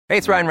Hey,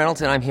 it's Ryan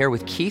Reynolds, and I'm here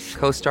with Keith,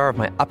 co-star of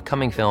my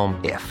upcoming film,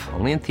 If,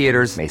 only in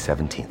theaters May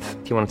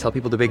 17th. Do you want to tell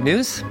people the big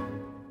news?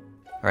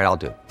 All right, I'll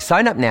do it.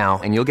 Sign up now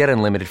and you'll get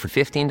unlimited for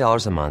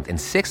 $15 a month and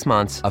 6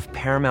 months of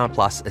Paramount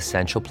Plus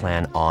Essential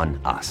Plan on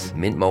us.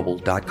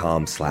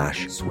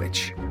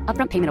 MintMobile.com/switch.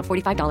 Upfront payment of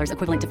 $45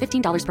 equivalent to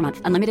 $15 per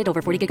month. Unlimited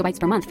over 40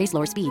 gigabytes per month. Face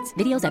lower speeds.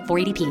 Videos at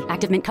 480p.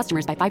 Active Mint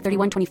customers by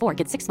 531.24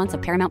 get 6 months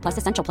of Paramount Plus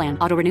Essential Plan.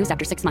 Auto renews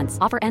after 6 months.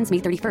 Offer ends May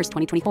 31st,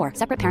 2024.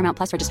 Separate Paramount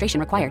Plus registration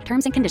required.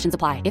 Terms and conditions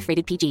apply if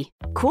rated PG.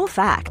 Cool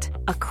fact,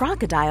 a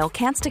crocodile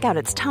can't stick out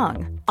its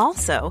tongue.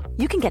 Also,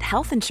 you can get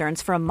health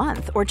insurance for a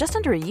month or just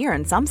under a year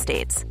in some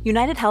states.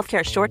 United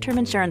Healthcare short-term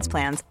insurance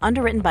plans,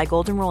 underwritten by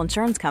Golden Rule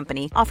Insurance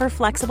Company, offer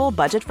flexible,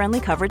 budget-friendly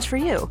coverage for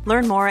you.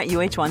 Learn more at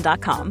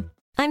uh1.com.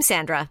 I'm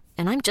Sandra,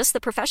 and I'm just the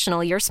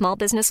professional your small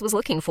business was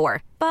looking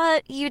for.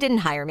 But you didn't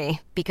hire me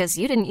because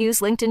you didn't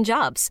use LinkedIn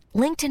Jobs.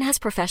 LinkedIn has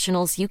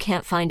professionals you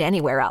can't find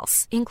anywhere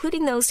else,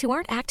 including those who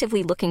aren't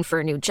actively looking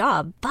for a new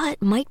job,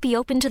 but might be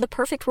open to the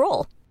perfect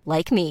role,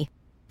 like me.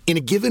 In a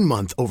given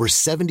month, over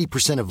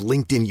 70% of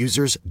LinkedIn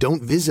users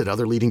don't visit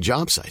other leading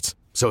job sites.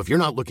 So if you're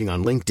not looking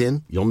on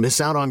LinkedIn, you'll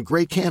miss out on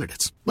great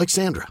candidates like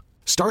Sandra.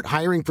 Start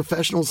hiring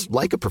professionals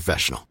like a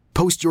professional.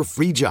 Post your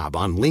free job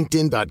on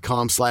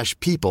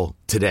linkedin.com/people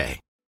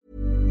today.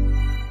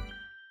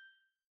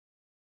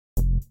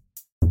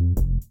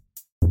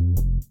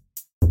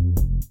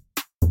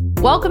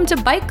 Welcome to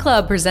Bite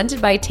Club,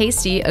 presented by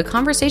Tasty, a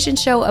conversation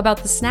show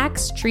about the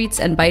snacks, treats,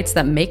 and bites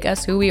that make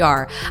us who we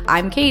are.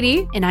 I'm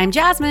Katie. And I'm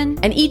Jasmine.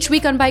 And each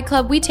week on Bite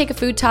Club, we take a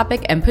food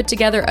topic and put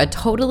together a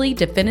totally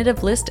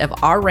definitive list of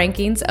our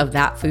rankings of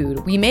that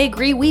food. We may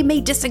agree, we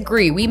may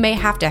disagree, we may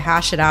have to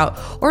hash it out,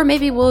 or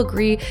maybe we'll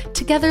agree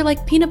together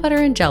like peanut butter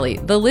and jelly.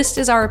 The list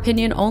is our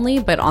opinion only,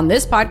 but on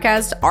this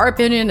podcast, our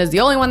opinion is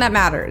the only one that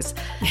matters.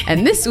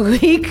 And this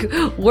week,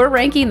 we're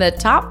ranking the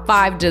top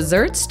 5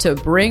 desserts to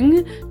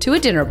bring to a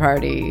dinner party.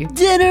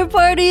 Dinner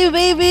party,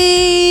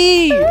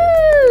 baby!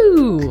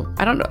 Woo!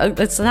 I don't know.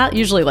 It's not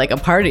usually like a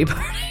party.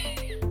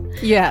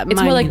 Yeah,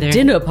 it's more like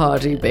dinner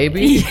party,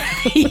 baby.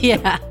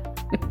 Yeah.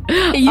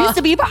 It used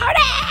to be party!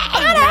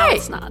 Now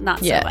it's not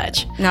so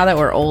much. Now that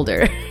we're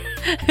older.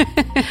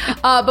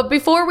 But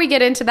before we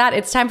get into that,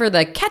 it's time for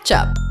the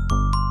catch-up.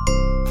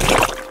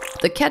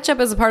 The catch-up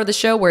is a part of the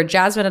show where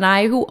Jasmine and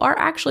I, who are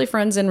actually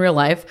friends in real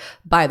life,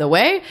 by the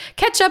way,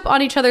 catch up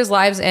on each other's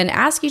lives and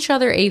ask each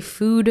other a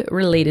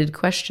food-related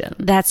question.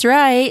 That's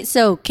right.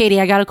 So, Katie,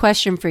 I got a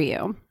question for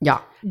you. Yeah.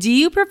 Do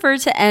you prefer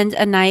to end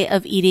a night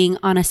of eating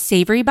on a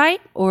savory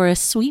bite or a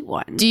sweet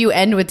one? Do you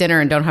end with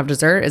dinner and don't have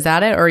dessert? Is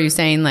that it? Or are you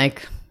saying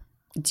like...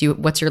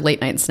 what's your late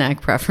night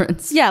snack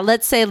preference? Yeah,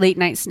 let's say late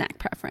night snack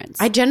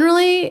preference. I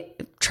generally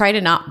try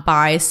to not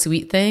buy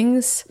sweet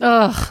things.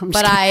 Ugh,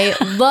 but I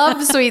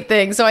love sweet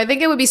things. So I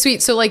think it would be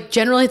sweet. So like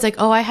generally it's like,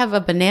 oh, I have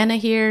a banana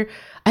here.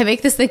 I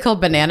make this thing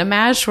called banana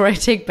mash where I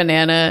take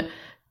banana,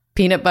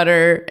 peanut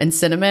butter, and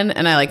cinnamon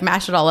and I like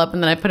mash it all up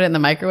and then I put it in the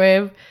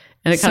microwave.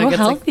 And it kind of gets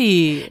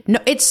healthy. Like, no,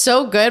 it's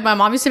so good. My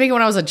mom used to make it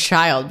when I was a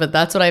child, but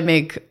that's what I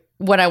make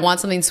when I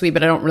want something sweet,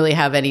 but I don't really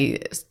have any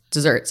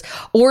desserts.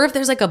 Or if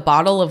there's like a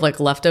bottle of like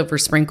leftover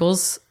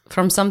sprinkles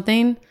from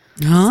something,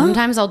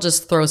 sometimes I'll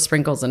just throw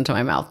sprinkles into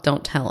my mouth.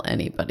 Don't tell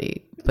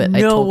anybody, but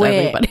I told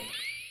everybody.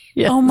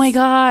 Yes. Oh my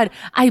God.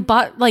 I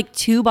bought like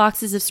 2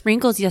 boxes of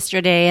sprinkles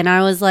yesterday and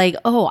I was like,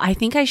 oh, I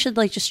think I should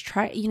like just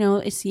try,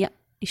 it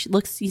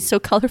looks so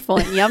colorful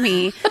and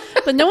yummy.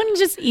 But no one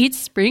just eats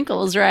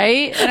sprinkles,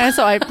 right? And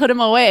so I put them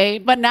away.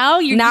 But now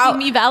you're giving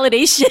me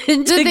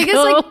validation to thing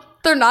go. Is like,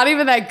 they're not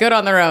even that good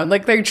on their own.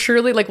 Like they're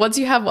truly like once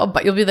you have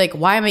you'll be like,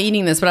 why am I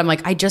eating this? But I'm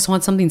like, I just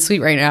want something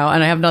sweet right now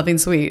and I have nothing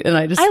sweet. And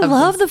I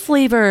love the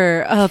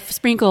flavor of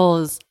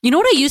sprinkles. You know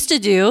what I used to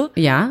do?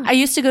 Yeah. I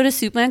used to go to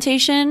Soup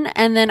Plantation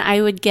and then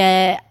I would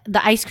get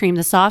the ice cream,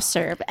 the soft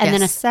serve, and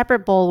then a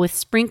separate bowl with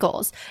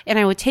sprinkles. And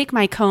I would take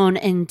my cone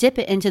and dip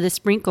it into the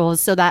sprinkles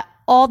so that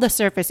all the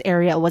surface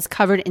area was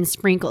covered in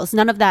sprinkles.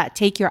 None of that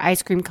take your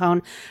ice cream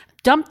cone,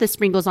 dump the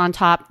sprinkles on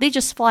top. They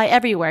just fly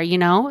everywhere, you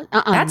know?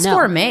 That's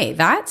gourmet.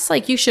 That's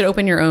like you should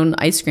open your own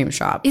ice cream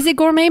shop. Is it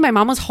gourmet? My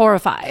mom was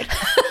horrified.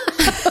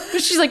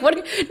 She's like, what?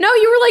 No,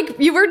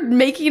 you were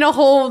making a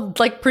whole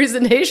like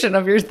presentation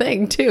of your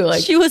thing too.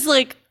 Like she was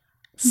like,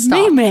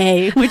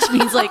 May, which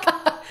means like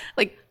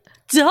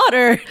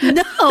daughter,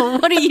 no,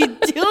 what are you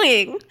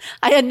doing?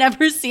 I had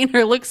never seen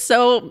her look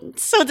so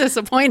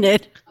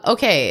disappointed.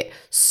 Okay,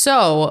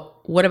 so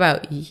what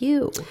about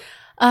you?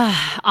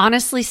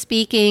 Honestly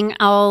speaking,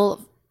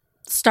 I'll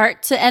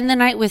start to end the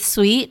night with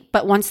sweet,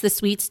 but once the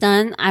sweet's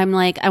done, I'm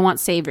like, I want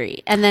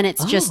savory. And then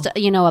it's just,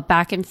 a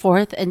back and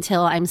forth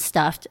until I'm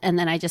stuffed and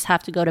then I just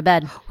have to go to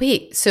bed.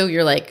 Wait, so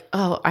you're like,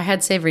 oh, I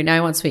had savory, now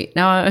I want sweet.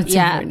 Now I want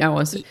savory, now I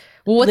want sweet.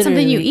 Well, what's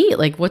something you eat?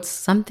 Like, what's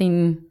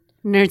something...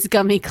 Nerds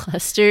gummy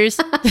clusters.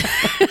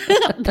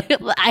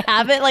 I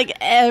have it like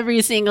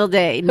every single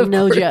day.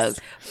 No joke.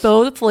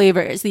 Both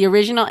flavors, the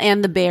original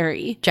and the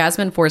berry.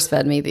 Jasmine force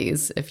fed me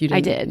these. If you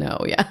didn't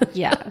know,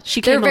 yeah.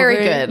 They're very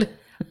good.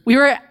 We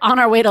were on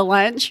our way to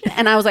lunch,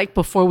 and I was like,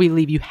 "Before we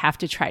leave, you have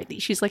to try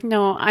these." She's like,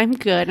 "No, I'm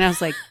good." And I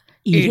was like,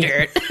 Eat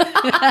it.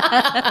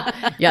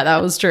 Yeah,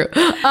 that was true.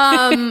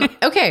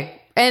 Okay.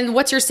 And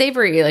what's your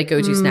savory like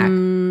go-to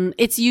snack?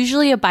 It's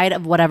usually a bite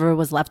of whatever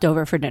was left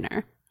over for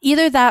dinner.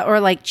 Either that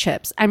or like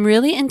chips. I'm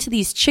really into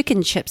these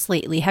chicken chips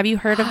lately. Have you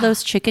heard of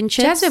those chicken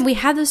chips? Jasmine, we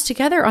had those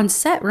together on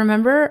set,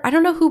 remember? I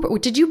don't know who,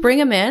 did you bring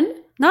them in?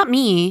 Not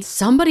me.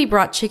 Somebody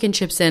brought chicken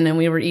chips in and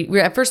we were eating.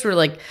 At first we were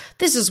like,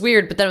 this is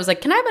weird. But then I was like,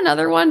 can I have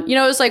another one? You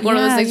know, it was like one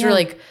of those things where you're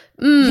like,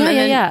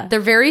 Yeah. They're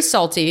very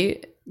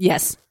salty,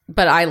 Yes.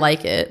 but I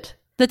like it.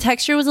 The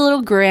texture was a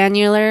little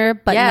granular,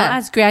 but not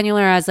as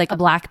granular as like a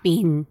black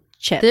bean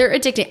chip. They're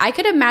addicting. I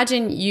could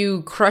imagine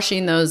you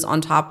crushing those on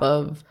top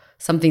of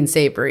something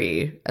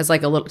savory as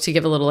like a little, to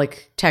give a little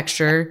like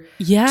texture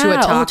to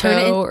a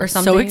taco or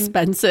something. So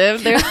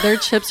expensive. Their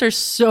chips are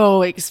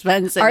so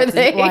expensive. Are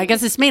they? Well, I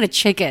guess it's made of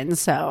chicken,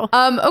 so.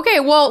 Okay,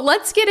 well,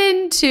 let's get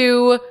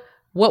into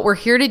what we're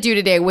here to do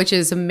today, which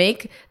is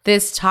make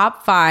this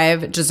top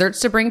 5 desserts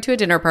to bring to a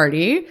dinner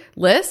party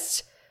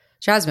list.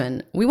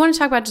 Jasmine, we want to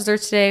talk about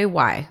desserts today.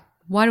 Why?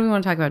 Why do we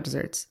want to talk about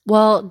desserts?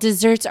 Well,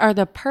 desserts are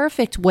the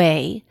perfect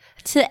way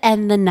to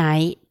end the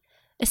night,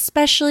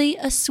 especially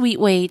a sweet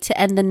way to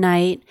end the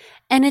night.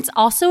 And it's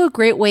also a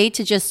great way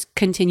to just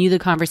continue the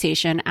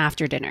conversation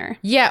after dinner.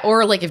 Yeah,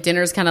 or like if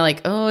dinner's kind of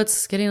like, oh,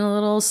 it's getting a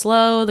little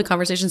slow, the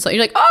conversation's slow.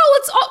 You're like,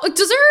 oh,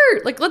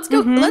 dessert. Like, let's go,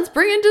 let's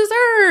bring in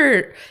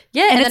dessert.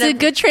 Yeah. And it's a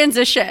good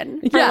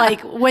transition for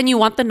like when you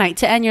want the night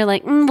to end, you're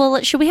like,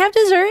 well, should we have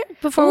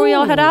dessert before we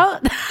all head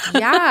out?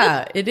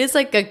 Yeah, it is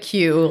like a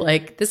cue.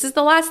 Like, this is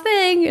the last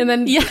thing. And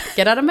then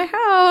get out of my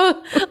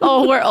house.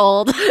 Oh, we're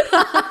old.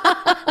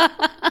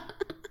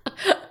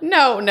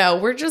 No,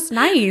 we're just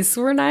nice.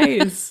 We're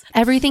nice.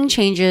 Everything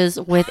changes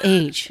with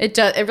age. It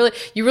does.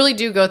 You really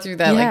do go through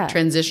that like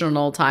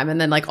transitional time.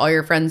 And then like all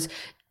your friends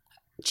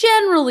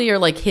generally are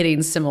like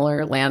hitting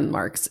similar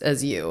landmarks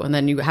as you. And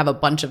then you have a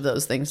bunch of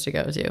those things to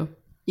go to.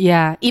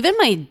 Yeah. Even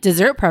my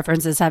dessert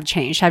preferences have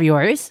changed. Have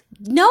yours?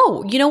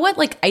 No. You know what?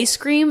 Like ice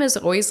cream is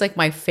always like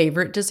my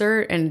favorite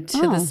dessert. And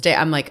to this day,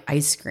 I'm like,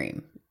 ice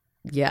cream.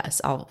 Yes,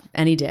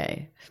 any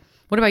day.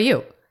 What about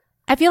you?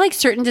 I feel like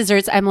certain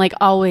desserts I'm like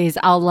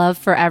I'll love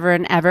forever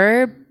and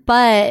ever,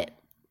 but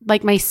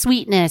like my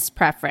sweetness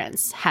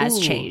preference has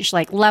changed,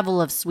 like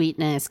level of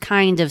sweetness,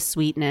 kind of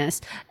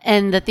sweetness.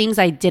 And the things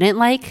I didn't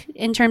like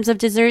in terms of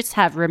desserts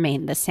have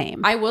remained the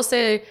same. I will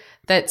say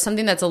that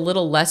something that's a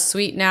little less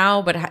sweet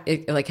now, but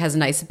it like has a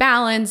nice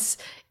balance,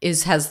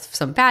 has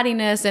some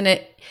fattiness in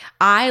it.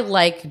 I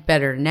like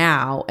better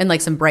now and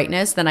like some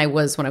brightness than I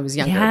was when I was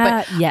younger.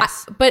 Yeah,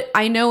 But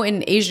I know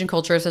in Asian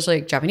culture, especially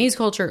like Japanese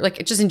culture,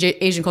 like just in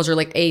Asian culture,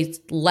 like a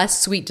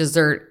less sweet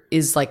dessert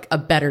is like a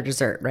better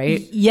dessert,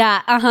 right?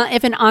 Yeah.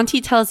 If an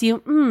auntie tells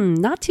you,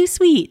 not too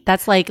sweet,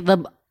 that's like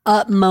the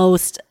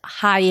utmost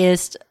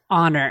highest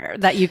honor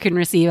that you can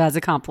receive as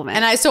a compliment.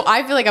 And I feel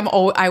like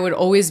I would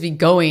always be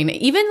going,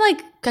 even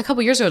like a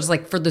couple years ago, just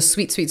like for the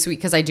sweet,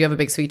 because I do have a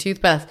big sweet tooth,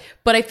 but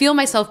I feel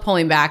myself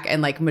pulling back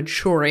and like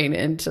maturing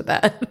into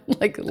that.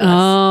 Like less.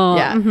 Oh,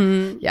 yeah.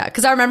 Mm-hmm. Yeah.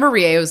 Cause I remember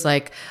Rie was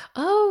like,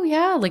 oh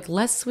yeah, like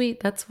less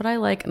sweet. That's what I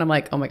like. And I'm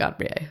like, oh my God,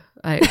 Rie,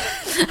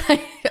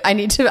 I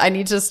need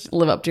to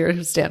live up to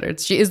your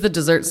standards. She is the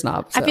dessert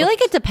snob. So. I feel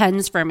like it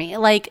depends for me.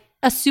 Like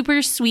a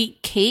super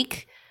sweet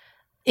cake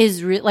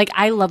is like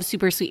I love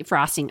super sweet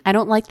frosting. I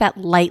don't like that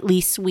lightly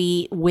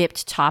sweet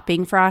whipped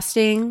topping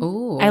frosting.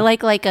 Ooh. I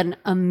like an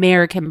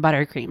American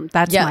buttercream.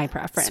 That's my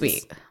preference.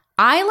 Sweet.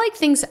 I like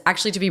things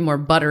actually to be more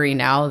buttery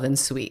now than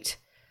sweet.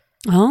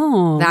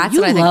 Oh, that's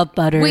you what I think. Love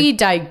butter. We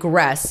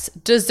digress.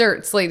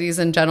 Desserts, ladies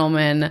and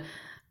gentlemen.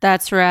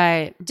 That's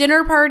right.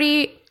 Dinner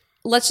party.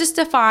 Let's just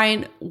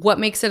define what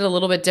makes it a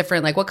little bit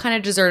different. Like, what kind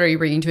of dessert are you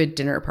bringing to a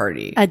dinner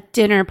party? A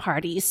dinner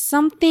party.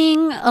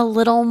 Something a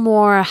little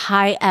more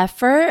high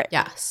effort.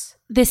 Yes.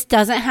 This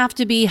doesn't have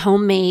to be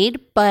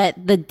homemade, but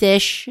the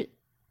dish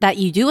that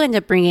you do end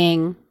up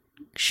bringing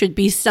should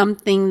be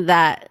something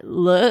that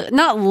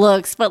not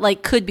looks, but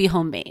like could be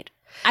homemade.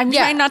 I'm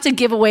trying not to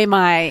give away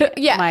my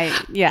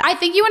I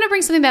think you want to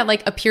bring something that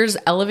like appears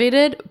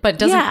elevated, but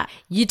doesn't.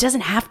 It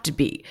doesn't have to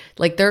be.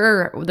 Like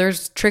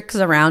there's tricks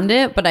around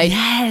it, but I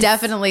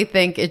definitely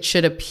think it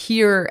should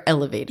appear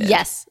elevated.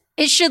 Yes,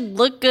 it should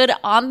look good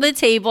on the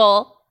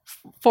table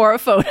for a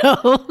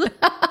photo.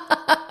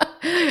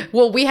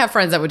 Well, we have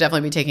friends that would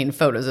definitely be taking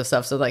photos of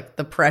stuff, so like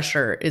the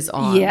pressure is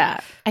on. Yeah,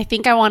 I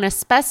think I want to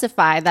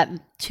specify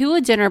that to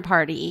a dinner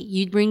party,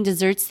 you'd bring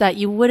desserts that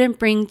you wouldn't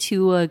bring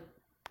to a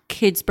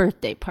kid's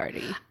birthday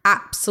party.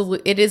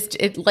 Absolutely.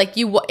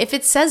 If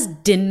it says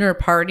dinner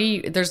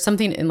party, there's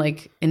something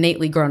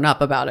innately grown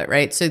up about it,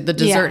 right? So the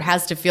dessert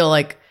has to feel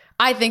like,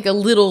 I think, a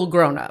little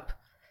grown up.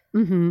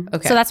 Mm-hmm.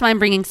 Okay. So that's why I'm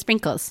bringing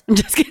sprinkles. I'm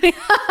just kidding.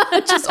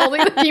 Just only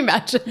can you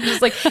imagine,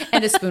 just like,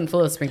 and a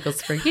spoonful of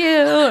sprinkles for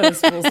you.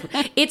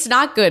 It's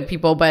not good,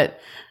 people, but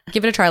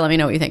give it a try. Let me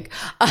know what you think.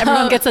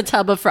 Everyone gets a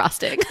tub of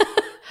frosting.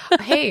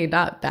 Hey,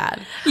 not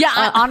bad.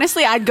 Yeah,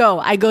 honestly, I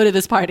go to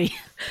this party.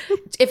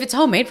 If it's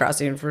homemade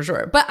frosting, for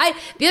sure. But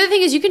the other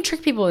thing is you can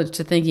trick people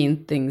into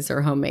thinking things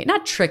are homemade.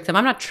 Not trick them.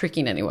 I'm not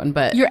tricking anyone,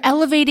 but you're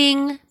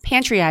elevating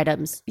pantry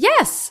items.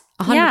 Yes,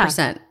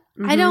 100%.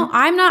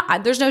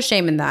 There's no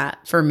shame in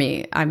that for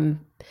me.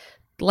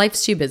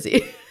 Life's too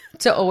busy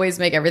to always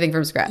make everything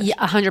from scratch. Yeah,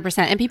 100%.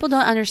 And people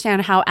don't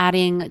understand how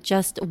adding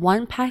just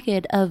one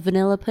packet of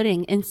vanilla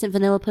pudding, instant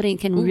vanilla pudding,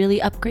 can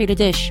really upgrade a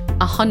dish.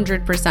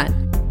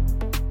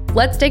 100%.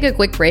 Let's take a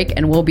quick break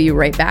and we'll be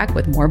right back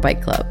with more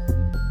Bite Club.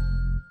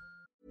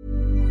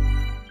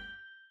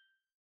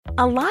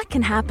 A lot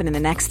can happen in the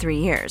next 3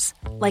 years.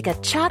 Like a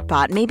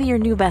chatbot may be your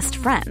new best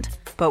friend.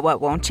 But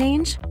what won't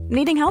change?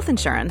 Needing health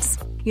insurance.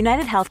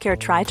 United Healthcare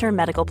Tri-Term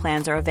Medical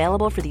Plans are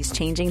available for these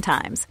changing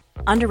times.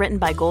 Underwritten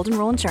by Golden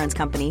Rule Insurance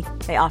Company,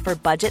 they offer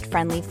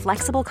budget-friendly,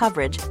 flexible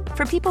coverage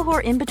for people who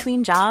are in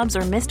between jobs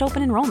or missed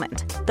open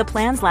enrollment. The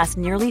plans last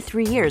nearly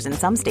 3 years in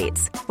some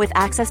states, with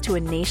access to a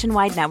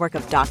nationwide network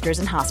of doctors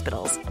and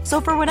hospitals.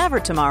 So for whatever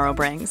tomorrow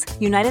brings,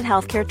 United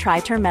Healthcare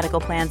Tri-Term Medical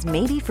Plans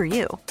may be for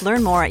you.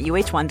 Learn more at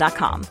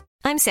uh1.com.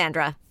 I'm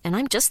Sandra, and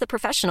I'm just the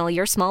professional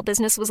your small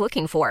business was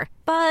looking for.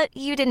 But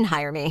you didn't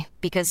hire me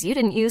because you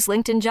didn't use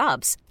LinkedIn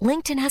Jobs.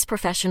 LinkedIn has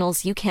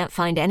professionals you can't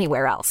find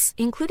anywhere else,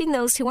 including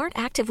those who aren't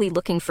actively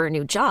looking for a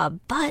new job,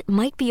 but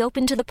might be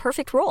open to the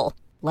perfect role,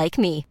 like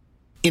me.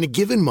 In a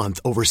given month,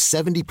 over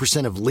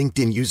 70% of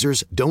LinkedIn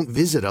users don't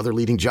visit other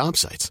leading job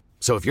sites.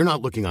 So if you're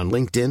not looking on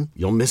LinkedIn,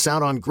 you'll miss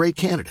out on great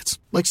candidates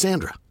like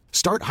Sandra.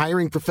 Start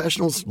hiring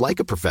professionals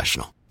like a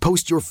professional.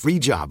 Post your free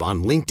job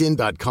on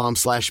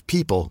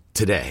linkedin.com/people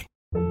today.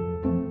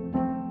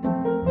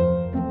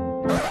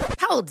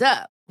 Hold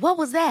up. What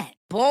was that?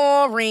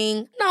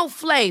 Boring. No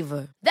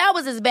flavor. That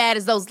was as bad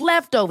as those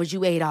leftovers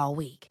you ate all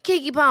week.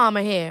 Keke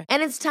Palmer here,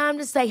 and it's time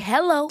to say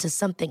hello to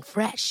something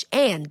fresh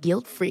and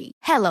guilt-free.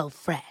 Hello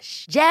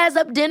Fresh. Jazz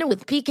up dinner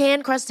with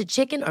pecan-crusted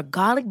chicken or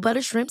garlic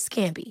butter shrimp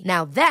scampi.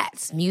 Now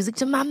that's music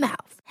to my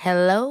mouth.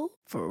 Hello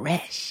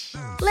Fresh.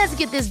 Let's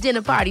get this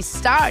dinner party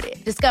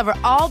started. Discover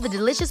all the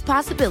delicious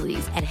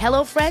possibilities at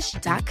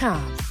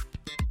hellofresh.com.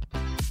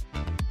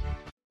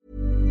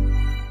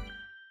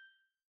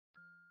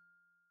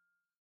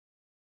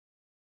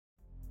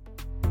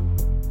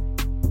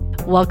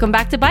 Welcome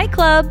back to Bite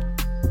Club.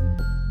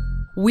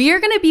 We are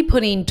going to be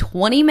putting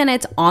 20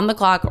 minutes on the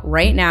clock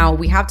right now.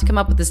 We have to come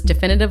up with this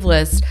definitive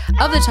list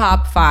of the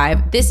top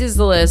 5. This is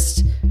the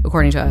list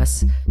according to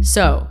us.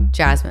 So,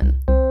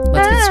 Jasmine,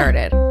 let's get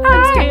started.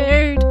 I'm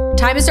scared.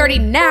 Time is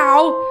starting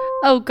now.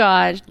 Oh,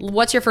 God.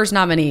 What's your first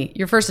nominee?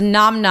 Your first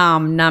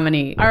nom-nom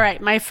nominee. All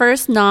right. My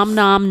first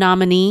nom-nom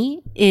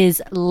nominee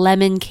is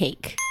lemon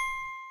cake.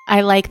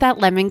 I like that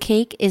lemon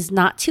cake is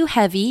not too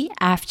heavy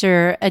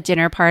after a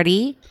dinner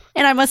party.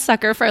 And I'm a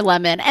sucker for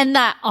lemon. And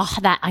that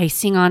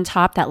icing on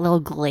top, that little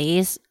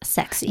glaze,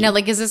 sexy. Now,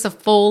 like, is this a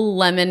full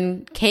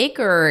lemon cake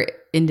or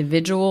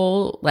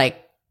individual,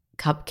 like,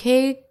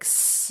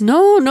 cupcakes?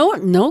 No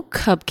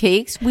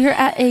cupcakes. We're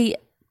at a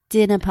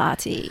dinner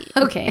party.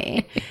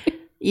 Okay.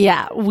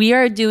 Yeah, we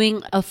are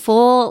doing a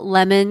full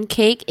lemon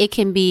cake. It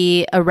can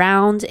be a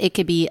round, it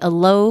could be a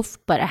loaf,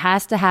 but it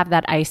has to have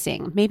that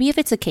icing. Maybe if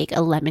it's a cake,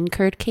 a lemon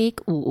curd cake.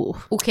 Ooh.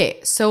 Okay,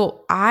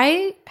 so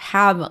I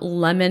have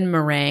lemon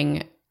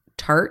meringue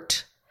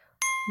tart.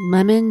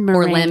 Lemon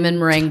meringue or lemon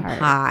meringue tart.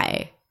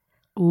 Pie.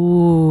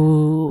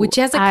 Ooh. Which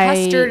has a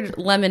custard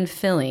lemon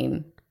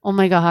filling. Oh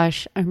my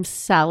gosh, I'm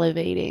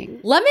salivating.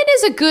 Lemon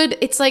is a good,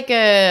 it's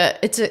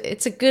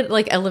a good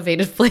like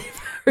elevated flavor.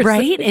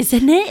 Right?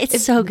 Isn't it?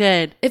 It's so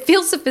good. It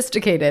feels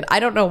sophisticated. I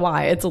don't know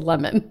why. It's a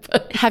lemon.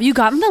 But have you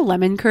gotten the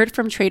lemon curd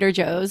from Trader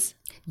Joe's?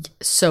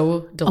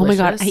 So delicious. Oh my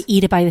God, I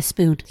eat it by the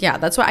spoon. Yeah,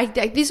 that's why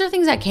these are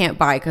things I can't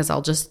buy because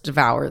I'll just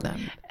devour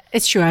them.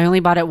 It's true. I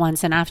only bought it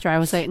once, and after I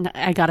was like,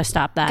 I gotta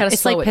stop that.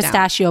 It's like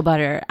pistachio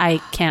butter.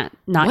 I can't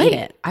not eat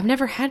it. I've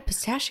never had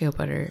pistachio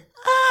butter.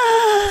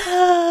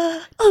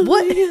 Oh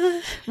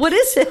what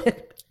is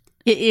it?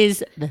 It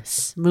is the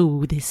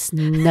smoothest,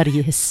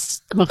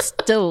 nuttiest,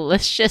 most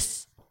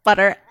delicious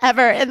butter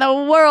ever in the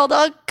world.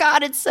 Oh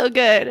God, it's so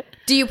good.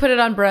 Do you put it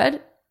on bread?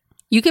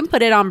 You can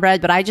put it on bread,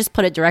 but I just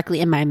put it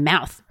directly in my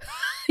mouth.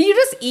 You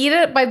just eat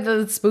it by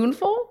the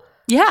spoonful?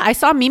 Yeah, I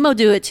saw Mimo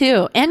do it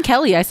too. And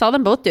Kelly, I saw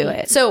them both do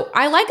it. So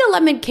I like a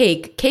lemon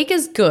cake. Cake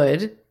is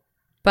good,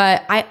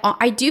 but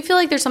I do feel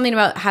like there's something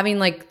about having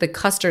like the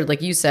custard,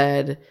 like you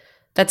said,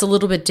 that's a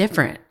little bit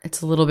different.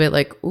 It's a little bit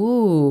like,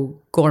 ooh,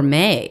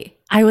 gourmet.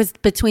 I was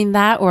between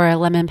that or a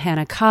lemon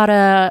panna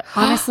cotta.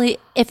 Honestly,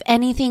 if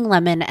anything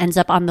lemon ends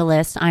up on the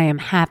list, I am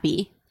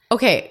happy.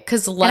 Okay,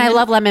 because lemon... And I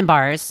love lemon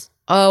bars.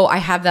 Oh, I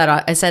have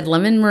that. I said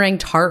lemon meringue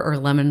tart or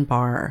lemon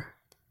bar.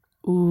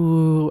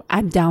 Ooh,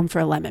 I'm down for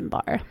a lemon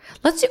bar.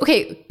 Let's do...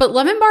 Okay, but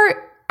lemon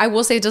bar, I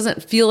will say, it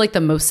doesn't feel like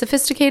the most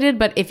sophisticated,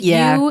 but if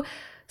you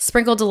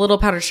sprinkled a little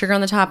powdered sugar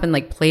on the top and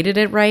like plated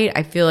it right,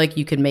 I feel like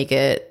you could make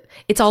it...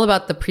 It's all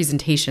about the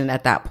presentation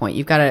at that point.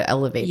 You've got to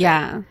elevate it.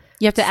 Yeah.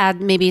 You have to add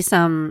maybe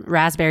some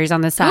raspberries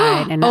on the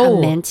side and a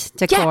mint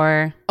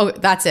decor. Yeah. Oh,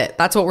 that's it.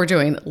 That's what we're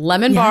doing.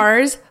 Lemon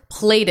bars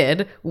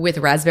plated with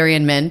raspberry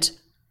and mint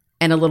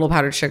and a little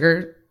powdered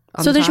sugar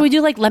on so the then top. Should we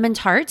do like lemon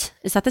tart?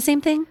 Is that the same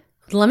thing?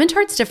 Lemon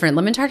tart's different.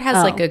 Lemon tart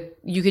has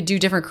you could do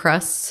different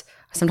crusts.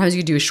 Sometimes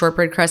you could do a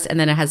shortbread crust and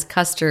then it has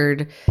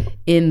custard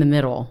in the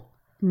middle.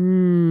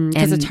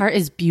 Because a tart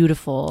is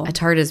beautiful. A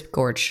tart is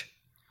gorge.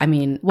 I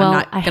mean, Well, I'm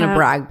not going to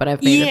brag, but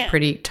I've made a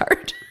pretty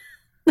tart.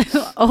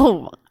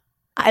 Oh,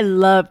 I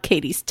love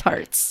Katie's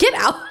tarts. Get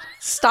out.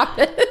 Stop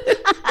it.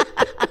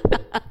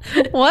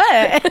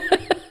 What?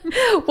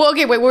 Well,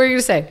 okay, wait, what were you going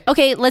to say?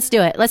 Okay, let's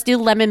do it. Let's do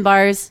lemon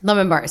bars.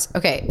 Lemon bars.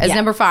 Okay, as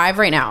number 5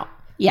 right now.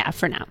 Yeah,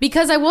 for now.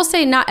 Because I will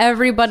say not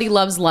everybody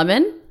loves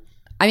lemon.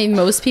 I mean,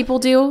 most people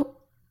do.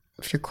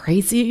 If you're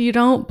crazy, you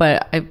don't,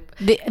 but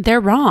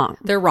They're wrong.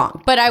 they're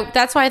wrong. But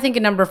that's why I think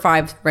in number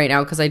 5 right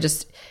now, because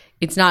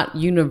it's not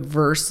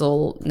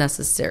universal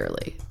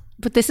necessarily.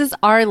 But this is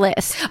our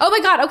list. Oh my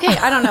God. Okay.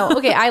 I don't know.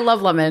 Okay. I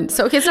love lemon.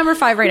 So okay, it's number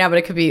 5 right now, but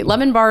it could be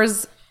lemon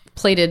bars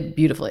plated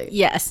beautifully.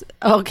 Yes.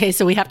 Okay,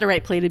 so we have to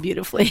write plated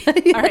beautifully.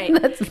 All right.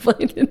 That's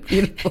plated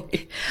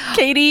beautifully.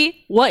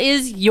 Katie, what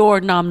is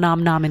your nom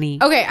nominee?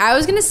 Okay. I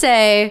was going to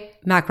say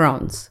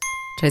macarons.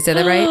 Did I say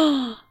that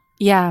right?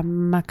 Yeah,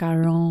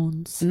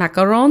 macarons.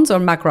 Macarons or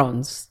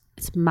macarons?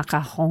 It's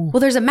macaron. Well,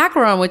 there's a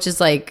macaron, which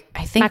is like,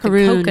 I think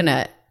Macaroon. the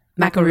coconut.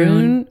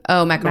 Macaroon?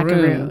 Oh, macaroon.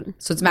 Macaroon.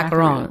 So it's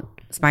macaron.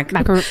 It's macaron.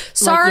 Macaroon.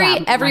 Sorry, Like,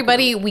 yeah,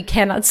 everybody, we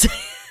cannot say.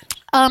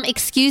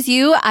 Excuse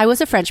you, I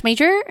was a French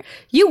major.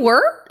 You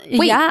were?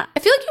 Wait, Yeah. I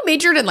feel like you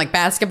majored in like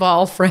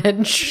basketball,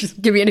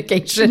 French,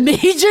 communication.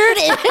 Majored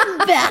in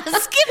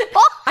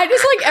basketball. I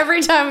just like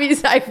every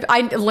time I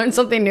learned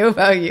something new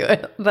about you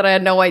that I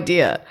had no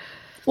idea.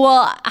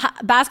 Well,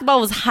 basketball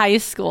was high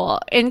school.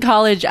 In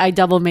college, I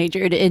double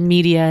majored in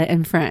media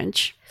and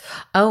French.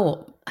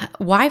 Oh,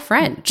 why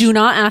French? Do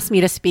not ask me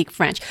to speak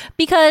French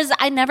because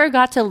I never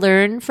got to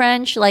learn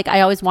French. Like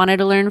I always wanted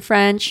to learn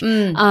French.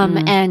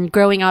 And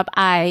growing up,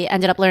 I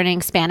ended up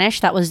learning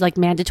Spanish. That was like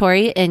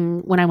mandatory.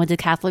 And when I went to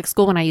Catholic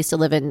school, when I used to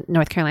live in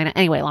North Carolina,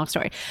 anyway, long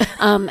story.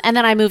 And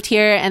then I moved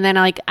here and then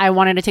I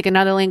wanted to take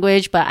another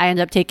language, but I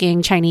ended up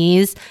taking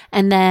Chinese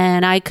and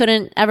then I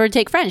couldn't ever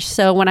take French.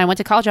 So when I went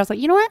to college, I was like,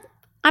 you know what?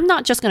 I'm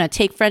not just going to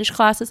take French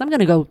classes. I'm going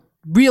to go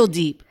real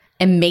deep.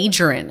 And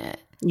major in it.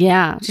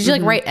 Yeah. Did you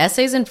like write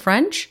essays in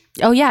French?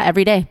 Oh yeah,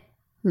 every day.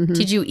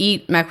 Did you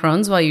eat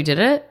macarons while you did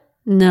it?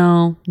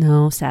 No,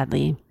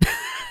 sadly.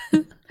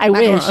 I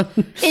wish.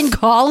 In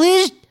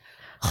college?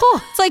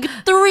 It's like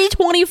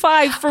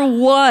 $3.25 for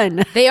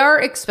one. They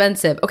are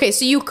expensive. Okay,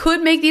 so you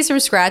could make these from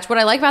scratch. What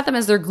I like about them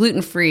is they're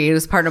gluten-free. It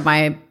was part of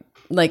my,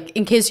 like,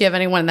 in case you have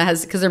anyone that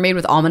has, because they're made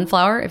with almond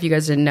flour, if you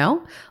guys didn't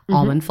know.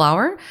 Almond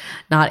flour,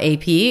 not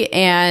AP.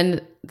 And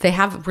they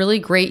have really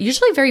great,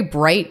 usually very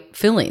bright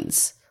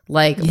fillings.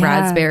 Like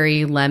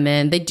raspberry,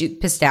 lemon. They do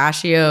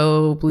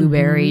pistachio,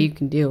 blueberry. You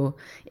can do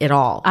it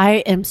all. I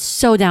am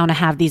so down to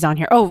have these on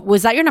here. Oh,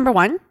 was that your number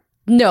one?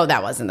 No,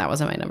 that wasn't. That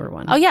wasn't my number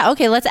one. Oh, yeah.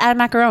 Okay, let's add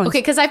macarons. Okay,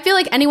 because I feel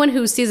like anyone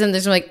who sees them,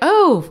 they're like,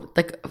 oh,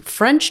 like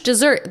French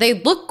dessert.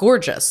 They look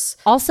gorgeous.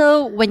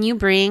 Also, when you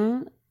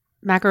bring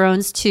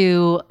macarons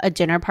to a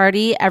dinner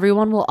party,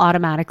 everyone will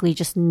automatically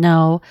just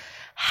know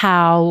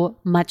how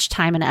much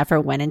time and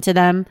effort went into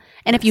them.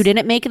 And if you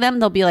didn't make them,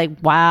 they'll be like,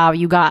 wow,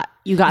 you got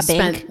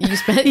bank. You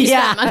spent money.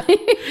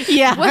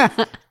 Yeah.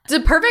 The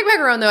perfect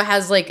macaron, though,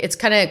 has like, it's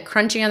kind of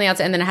crunchy on the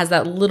outside and then it has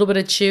that little bit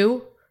of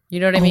chew. You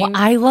know what I mean?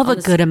 I love a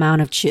good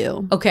amount of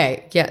chew.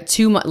 Okay. Yeah.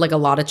 Too much, like a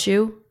lot of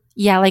chew.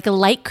 Yeah, like a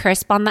light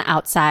crisp on the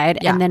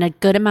outside and then a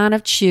good amount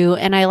of chew.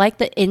 And I like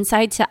the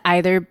inside to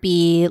either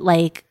be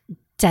like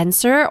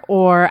denser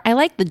or I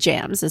like the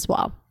jams as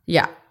well.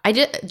 Yeah. I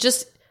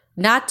just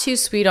not too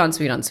sweet on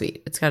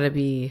sweet. It's got to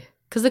be,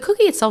 because the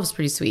cookie itself is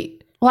pretty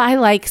sweet. Well, I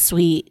like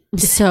sweet.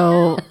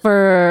 So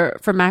for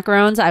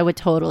macarons, I would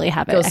totally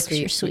have it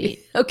extra sweet.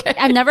 Okay.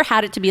 I've never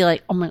had it to be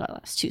like, oh my God,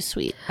 that's too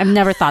sweet. I've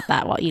never thought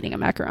that while eating a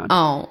macaron.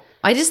 Oh,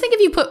 I just think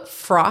if you put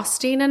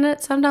frosting in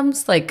it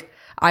sometimes, like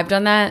I've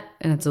done that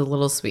and it's a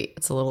little sweet.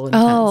 It's a little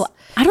intense. Oh,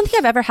 I don't think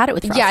I've ever had it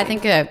with frosting. Yeah, I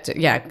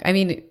think, I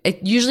mean,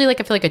 usually like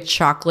I feel like a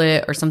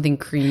chocolate or something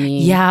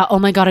creamy. Yeah. Oh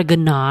my God, a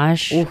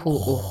ganache.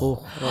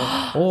 Oh.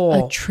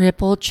 A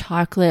triple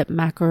chocolate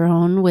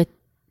macaron with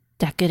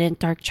decadent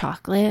dark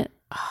chocolate.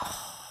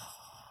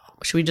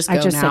 Should we just go I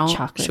just now? said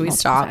chocolate. Should we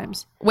stop?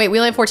 Times. Wait, we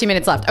only have 14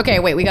 minutes left. Okay,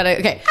 wait,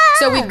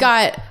 So we've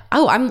got,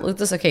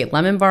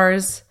 lemon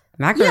bars,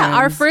 macarons. Yeah,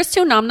 our first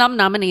two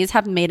nominees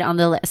have made it on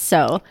the list.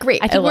 So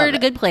great. I think we're at a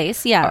good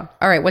place. Yeah.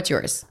 All right, what's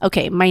yours?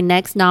 Okay, my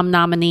next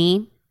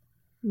nominee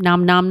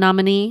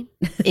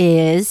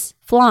is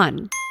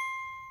flan.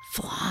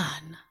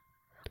 Flan.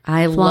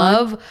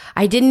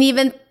 I didn't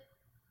even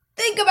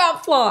think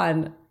about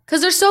flan.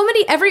 Because there's so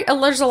many,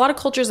 there's a lot of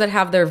cultures that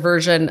have their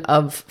version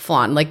of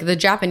flan. Like the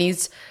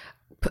Japanese,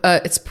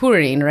 it's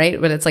pudding, right?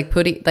 But it's like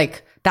pudding,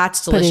 like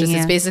that's delicious. Pudding, yeah.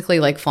 It's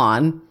basically like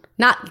flan.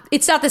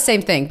 It's not the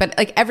same thing, but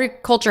like every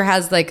culture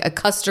has like a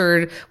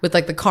custard with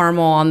like the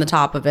caramel on the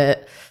top of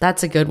it.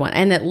 That's a good one.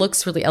 And it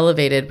looks really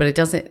elevated, but it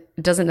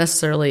doesn't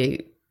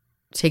necessarily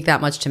take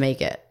that much to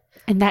make it.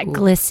 And that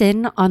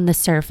glisten on the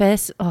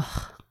surface.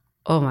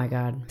 Oh my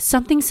God.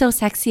 Something so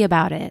sexy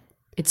about it.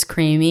 It's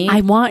creamy. I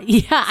want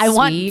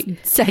Sweet.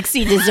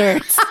 sexy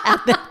desserts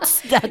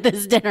at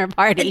this dinner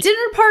party. A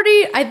dinner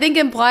party, I think,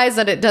 implies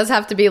that it does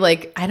have to be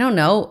like, I don't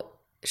know,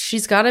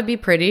 she's got to be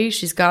pretty.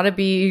 She's got to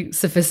be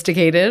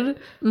sophisticated.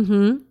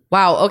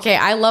 Wow. Okay.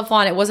 I love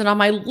flan. It wasn't on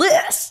my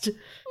list.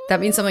 That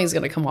means something's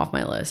going to come off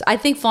my list. I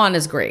think flan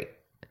is great.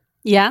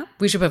 Yeah?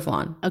 We should put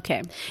flan.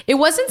 Okay. It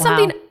wasn't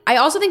something, I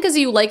also think because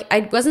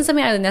it wasn't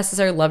something I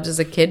necessarily loved as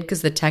a kid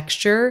because the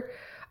texture,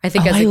 I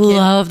think as a kid. I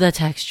love the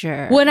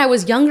texture. When I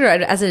was younger,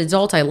 as an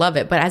adult, I love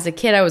it. But as a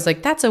kid, I was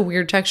like, that's a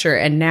weird texture.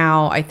 And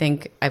now I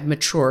think I've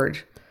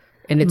matured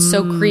and it's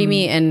so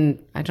creamy and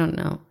I don't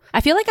know. I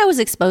feel like I was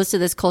exposed to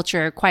this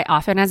culture quite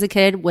often as a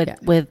kid with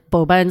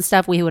boba and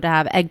stuff. We would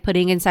have egg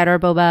pudding inside our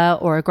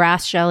boba or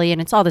grass jelly,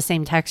 and it's all the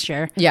same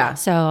texture. Yeah.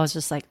 So I was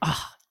just like,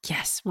 oh,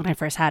 yes, when I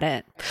first had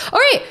it. All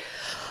right.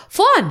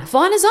 Flan.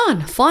 Flan is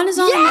on. Flan is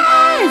on.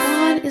 Yes!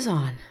 Flan is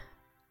on.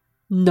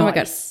 Nice. Oh my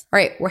God. All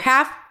right. We're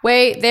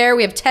halfway there.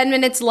 We have 10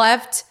 minutes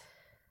left,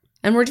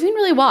 and we're doing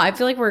really well. I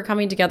feel like we're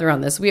coming together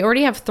on this. We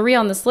already have 3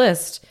 on this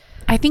list.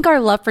 I think our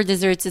love for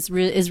desserts is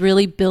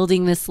really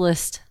building this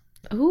list.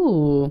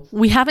 Ooh.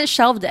 We haven't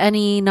shelved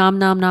any nom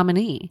nom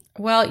nominee.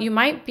 Well, you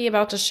might be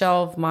about to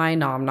shelve my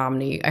nom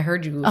nominee. I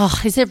heard you. Oh,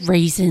 is it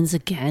raisins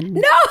again?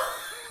 No.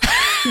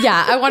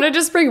 Yeah, I want to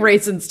just bring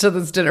raisins to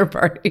this dinner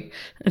party.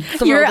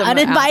 You're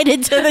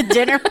uninvited to the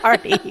dinner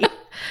party.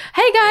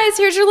 Hey guys,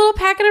 here's your little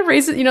packet of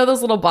raisins. You know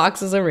those little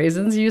boxes of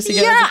raisins you used to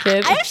get as a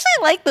kid? I actually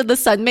like the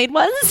Sun-Maid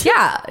ones.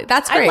 Yeah,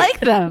 that's great. I like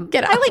them.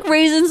 I like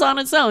raisins on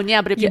its own.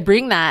 Yeah, but if you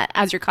bring that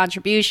as your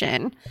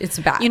contribution, it's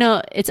bad. You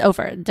know, it's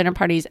over. Dinner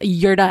parties,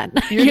 you're done.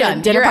 You're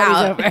done. Dinner You're party's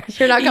out. over.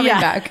 You're not coming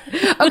back.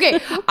 Okay,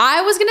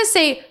 I was going to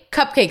say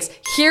cupcakes.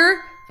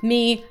 Hear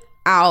me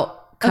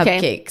out,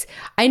 cupcakes. Okay.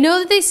 I know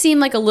that they seem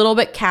like a little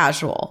bit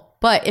casual.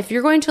 But if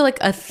you're going to like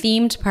a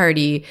themed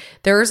party,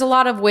 there's a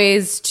lot of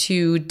ways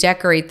to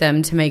decorate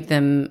them to make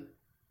them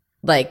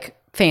like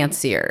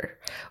fancier.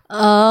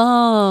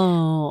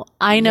 Oh,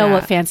 I know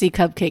what fancy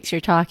cupcakes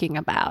you're talking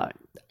about.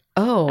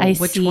 Oh,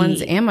 which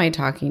ones am I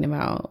talking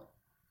about?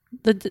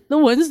 The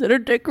ones that are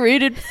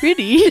decorated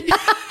pretty.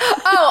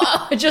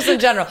 oh, just in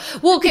general.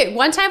 Well, okay.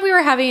 One time we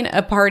were having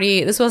a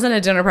party. This wasn't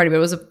a dinner party, but it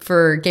was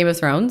for Game of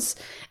Thrones.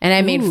 And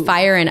I made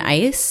fire and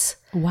ice.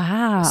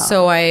 Wow.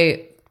 So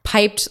I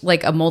piped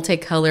like a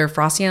multicolor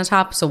frosting on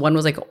top. So one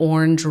was like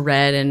orange,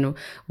 red, and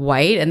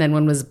white. And then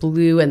one was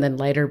blue and then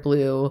lighter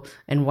blue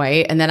and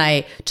white. And then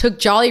I took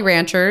Jolly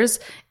Ranchers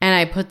and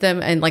I put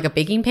them in like a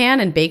baking pan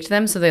and baked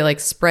them so they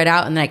like spread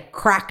out. And then I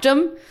cracked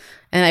them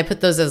and I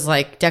put those as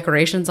like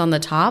decorations on the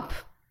top.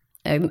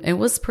 And it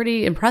was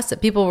pretty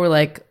impressive. People were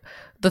like,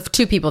 the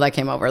 2 people that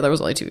came over, there was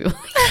only 2 people.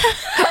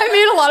 I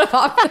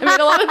made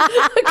a lot of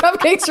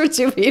cupcakes for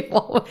 2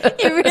 people.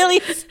 You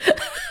really...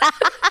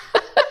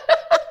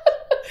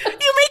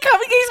 You made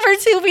cupcakes for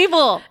 2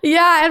 people.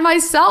 Yeah, and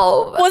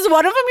myself. Was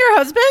one of them your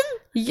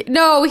husband?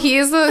 No, he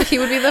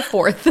would be the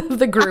 4th of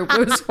the group.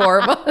 It was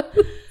 4 of us.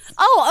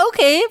 Oh,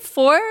 okay.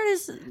 4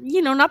 is,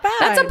 not bad.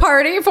 That's a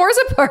party. 4 is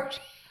a party.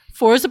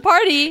 4 is a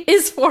party.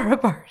 Is 4 a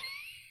party?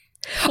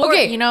 4,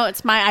 okay.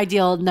 It's my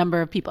ideal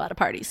number of people at a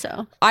party,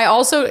 so. I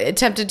also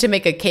attempted to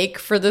make a cake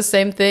for the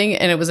same thing,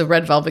 and it was a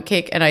red velvet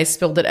cake, and I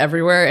spilled it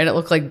everywhere, and it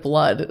looked like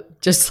blood.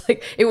 Just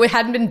like, it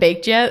hadn't been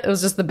baked yet. It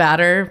was just the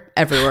batter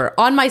everywhere.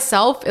 On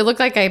myself, it looked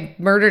like I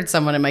murdered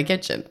someone in my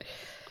kitchen.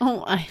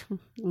 Oh,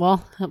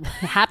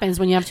 it happens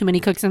when you have too many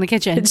cooks in the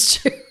kitchen. It's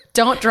true.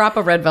 Don't drop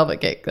a red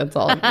velvet cake. That's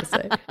all I'm going to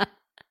say.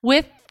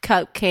 With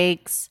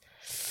cupcakes.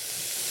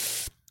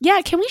 Yeah,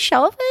 can we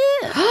shelve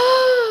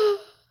it?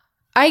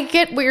 I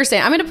get what you're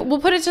saying. We'll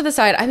put it to the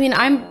side. I mean,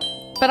 I'm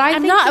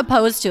not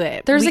opposed to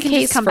it. There's a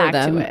case for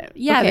them. To it.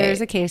 Yeah, okay.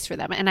 There's a case for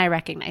them, and I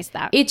recognize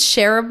that. It's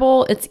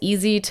shareable. It's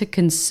easy to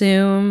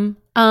consume.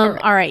 All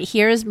right,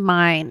 here's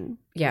mine.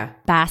 Yeah,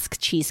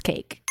 Basque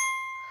cheesecake.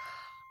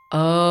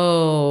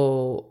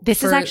 Oh,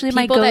 this is actually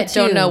my go-to. People that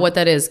don't know what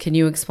that is, can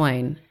you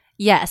explain?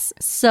 Yes.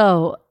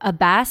 So a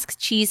Basque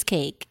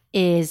cheesecake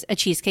is a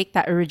cheesecake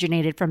that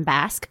originated from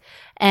Basque,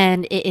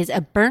 and it is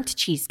a burnt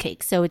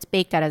cheesecake. So it's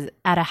baked at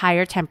a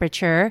higher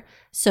temperature.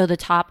 So the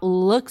top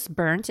looks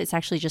burnt. It's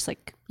actually just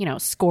like,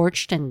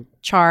 scorched and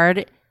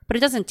charred, but it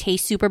doesn't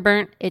taste super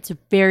burnt. It's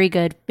very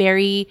good.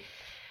 Very,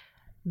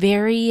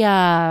 very,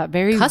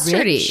 very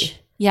custardy. Rich.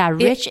 Yeah,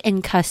 rich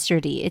and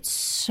custardy. It's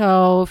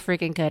so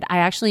freaking good. I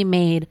actually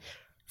made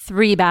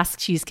 3 Basque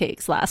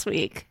cheesecakes last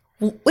week.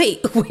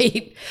 Wait.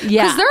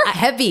 Yeah. Because they're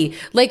heavy.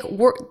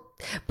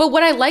 But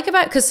what I like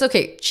about,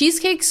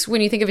 cheesecakes, when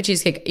you think of a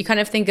cheesecake, you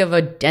kind of think of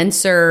a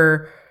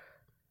denser,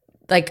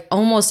 like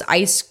almost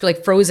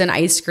frozen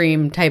ice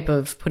cream type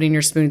of putting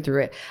your spoon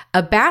through it.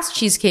 A Basque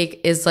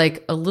cheesecake is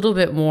like a little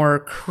bit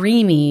more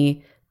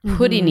creamy,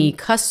 puddingy,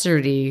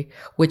 custardy,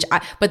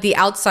 but the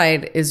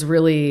outside is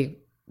really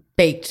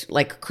baked,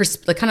 like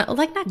crisp, like kind of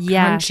like not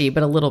crunchy,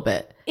 but a little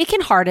bit. It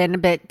can harden a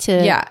bit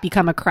to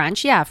become a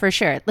crunch. Yeah, for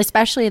sure.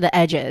 Especially the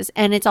edges.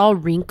 And it's all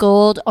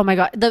wrinkled. Oh my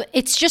God.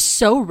 It's just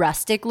so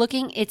rustic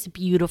looking. It's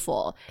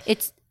beautiful.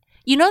 It's,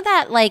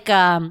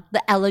 that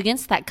the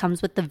elegance that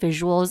comes with the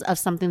visuals of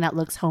something that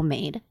looks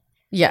homemade.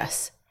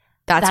 Yes.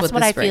 That's what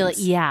this I feel.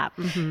 brings. Yeah.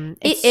 Mm-hmm.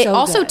 It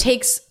also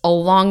takes a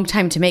long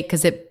time to make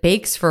because it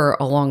bakes for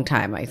a long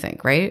time, I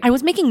think, right? I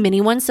was making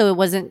mini ones, so it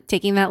wasn't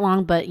taking that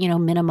long, but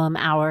minimum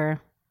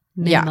hour.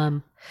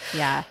 Minimum.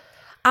 Yeah.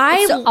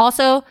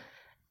 Also,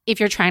 if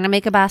you're trying to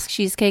make a Basque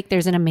cheesecake,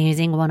 there's an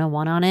amazing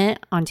 101 on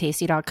it on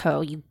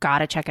tasty.co. You got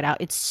to check it out.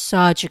 It's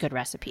such a good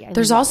recipe.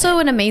 There's also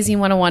an amazing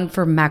 101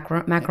 for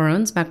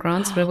macarons.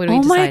 What do we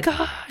decide? Oh my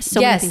God.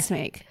 So many things to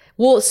make.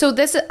 Well, so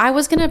I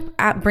was going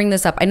to bring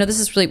this up. I know this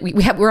is really,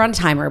 we're on a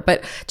timer,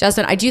 but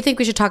Jasmine, I do think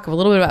we should talk a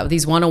little bit about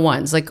these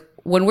 101s. Like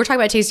when we're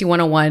talking about Tasty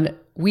 101,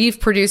 we've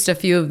produced a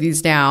few of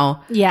these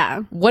now.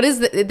 Yeah. What is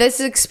this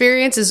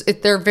experience?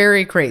 They're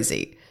very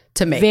crazy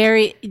to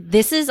make.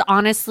 This is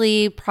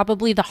honestly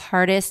probably the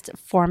hardest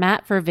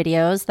format for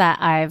videos that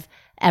I've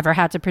ever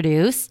had to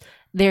produce.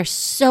 They're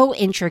so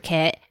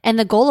intricate. And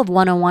the goal of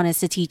 101 is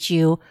to teach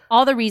you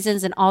all the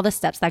reasons and all the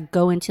steps that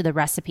go into the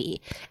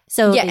recipe.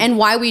 So and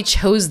why we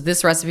chose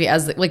this recipe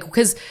as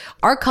because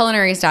our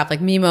culinary staff, like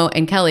Mimo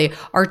and Kelly,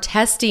 are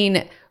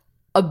testing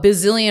a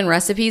bazillion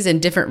recipes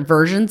and different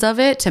versions of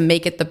it to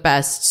make it the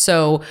best.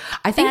 So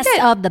I think the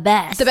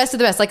best of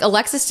the best. Like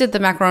Alexis did the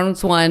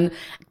macarons one.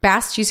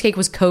 Basque cheesecake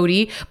was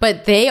Cody,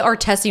 but they are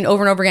testing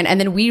over and over again. And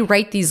then we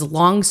write these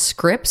long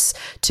scripts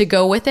to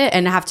go with it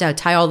and have to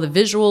tie all the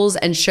visuals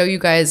and show you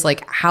guys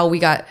like how we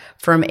got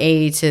from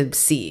A to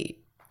C.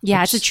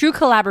 Yeah, it's a true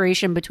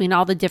collaboration between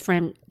all the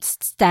different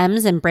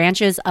stems and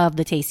branches of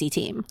the Tasty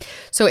team.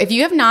 So if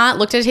you have not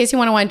looked at Tasty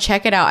 101,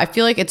 check it out. I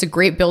feel like it's a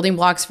great building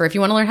blocks for if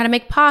you want to learn how to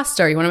make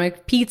pasta or you want to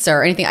make pizza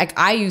or anything.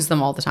 I use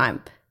them all the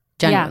time,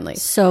 genuinely. Yeah,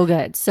 so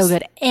good. So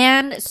good.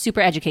 And super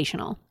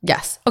educational.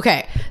 Yes.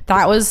 Okay.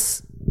 That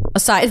was a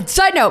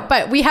side note,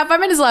 but we have 5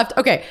 minutes left.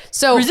 Okay.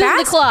 So resume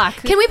the clock.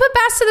 Can we put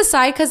Basque to the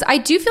side? Because I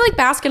do feel like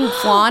Basque and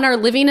flan are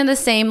living in the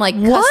same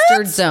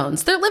custard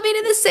zones. They're living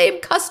in the same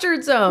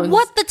custard zones.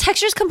 What? The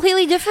texture's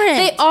completely different.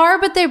 They are,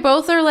 but they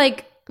both are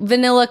like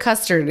vanilla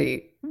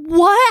custardy.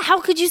 What?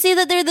 How could you say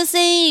that they're the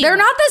same? They're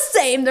not the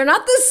same. They're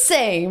not the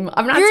same.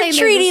 I'm not saying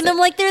you're treating them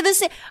like they're the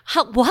same.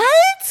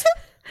 What?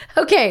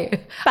 Okay.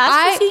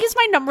 Basque cheesecake is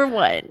my number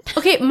one.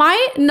 Okay,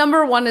 my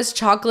number one is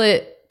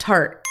chocolate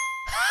tart.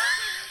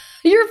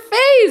 Your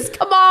face,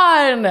 come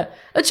on.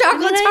 A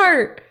chocolate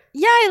tart.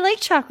 Yeah, I like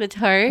chocolate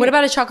tart. What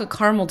about a chocolate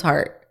caramel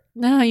tart?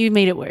 No, you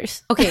made it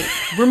worse. Okay,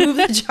 remove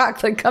the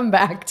chocolate, come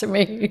back to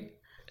me.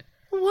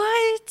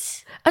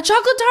 What? A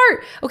chocolate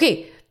tart.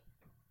 Okay,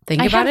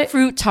 think about it.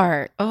 Fruit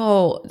tart.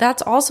 Oh,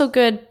 that's also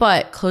good,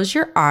 but close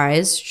your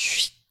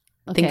eyes.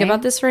 Think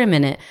about this for a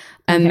minute.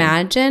 Okay.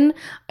 Imagine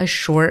a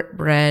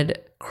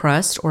shortbread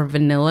crust or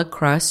vanilla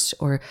crust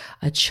or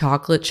a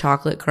chocolate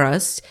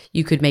crust.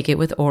 You could make it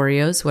with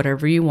Oreos,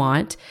 whatever you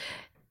want.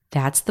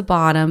 That's the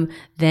bottom.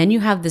 Then you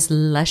have this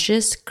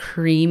luscious,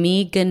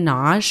 creamy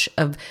ganache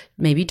of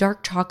maybe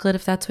dark chocolate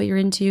if that's what you're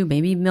into,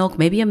 maybe milk,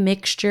 maybe a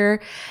mixture.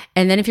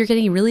 And then if you're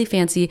getting really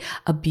fancy,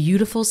 a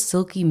beautiful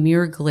silky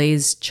mirror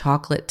glazed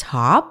chocolate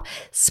top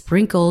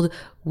sprinkled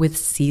with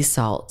sea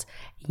salt.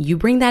 You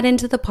bring that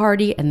into the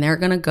party and they're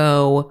going to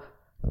go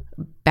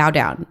bow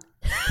down.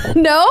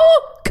 No?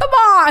 Come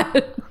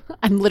on.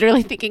 I'm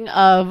literally thinking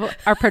of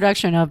our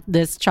production of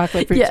this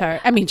chocolate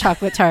tart. I mean,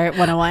 chocolate tart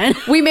 101.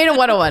 We made a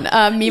 101.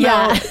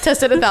 Mimo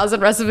tested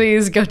 1,000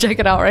 recipes. Go check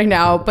it out right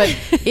now. But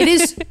it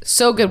is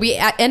so good. We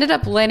ended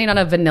up landing on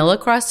a vanilla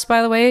crust,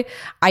 by the way.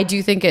 I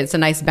do think it's a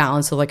nice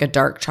balance of like a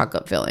dark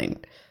chocolate filling.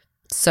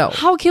 So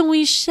how can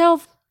we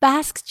shelf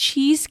Basque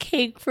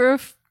cheesecake for a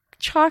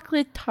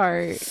chocolate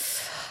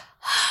tart?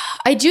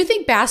 I do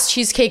think Basque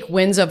cheesecake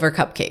wins over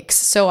cupcakes.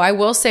 So I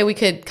will say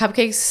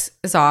cupcakes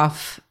is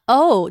off.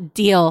 Oh,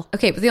 deal.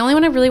 Okay, but the only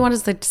one I really want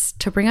is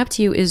to bring up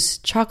to you is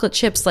chocolate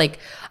chips. Like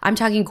I'm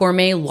talking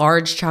gourmet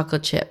large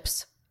chocolate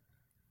chips.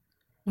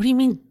 What do you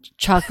mean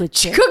chocolate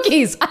chip?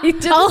 Cookies. I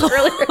did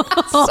earlier.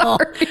 I'm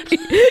sorry.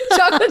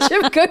 Chocolate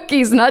chip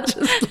cookies, not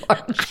just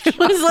large.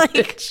 I was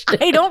like,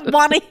 I don't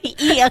want to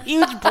eat a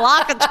huge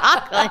block of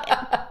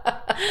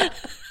chocolate.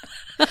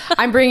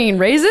 I'm bringing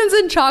raisins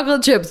and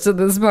chocolate chips to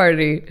this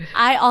party.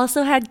 I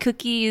also had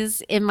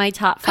cookies in my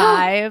top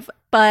 5,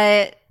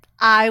 but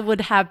I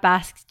would have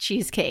Basque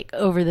cheesecake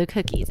over the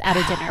cookies at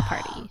a dinner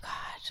party. Oh,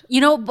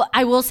 God. But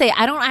I will say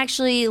I don't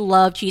actually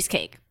love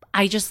cheesecake.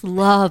 I just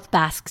love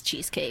Basque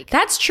cheesecake.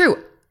 That's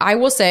true. I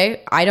will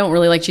say I don't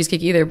really like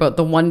cheesecake either, but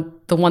the one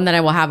that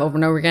I will have over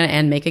and over again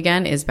and make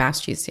again is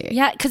Basque cheesecake.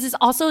 Yeah, because it's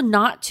also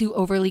not too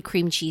overly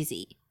cream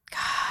cheesy.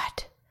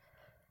 God.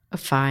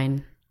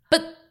 Fine.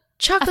 But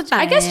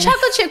I guess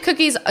chocolate chip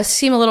cookies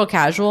seem a little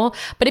casual,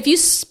 but if you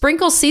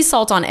sprinkle sea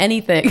salt on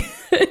anything,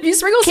 if you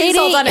sprinkle sea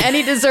salt on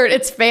any dessert,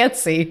 it's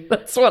fancy.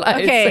 That's what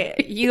I say.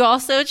 Okay, you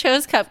also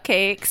chose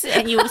cupcakes,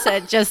 and you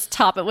said just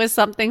top it with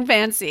something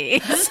fancy.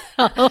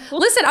 So.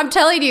 Listen, I'm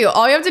telling you,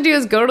 all you have to do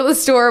is go to the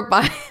store,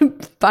 buy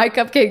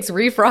cupcakes,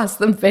 refrost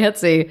them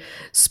fancy,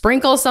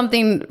 sprinkle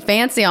something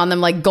fancy on them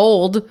like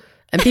gold,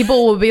 and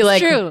people will be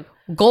like, true.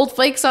 Gold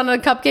flakes on a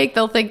cupcake,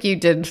 they'll think you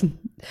did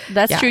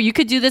That's true. You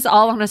could do this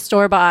all on a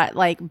store-bought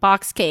like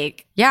box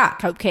cake,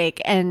 cupcake,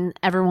 and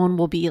everyone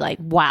will be like,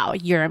 "Wow,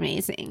 you're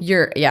amazing."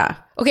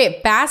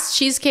 Okay, Bass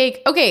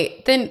cheesecake.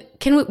 Okay, then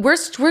can we?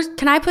 Where's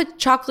can I put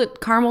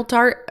chocolate caramel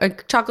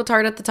tart, chocolate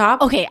tart at the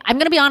top? Okay, I'm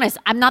gonna be honest.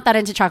 I'm not that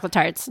into chocolate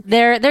tarts.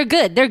 They're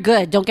good. They're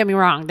good. Don't get me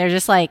wrong. They're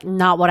just like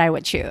not what I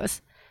would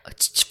choose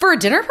for a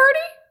dinner party.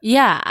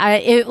 Yeah,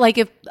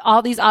 if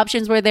all these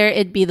options were there,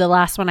 it'd be the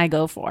last one I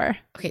go for.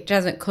 Okay,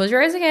 Jasmine, close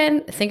your eyes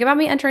again. Think about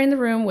me entering the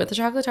room with the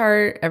chocolate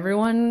tart.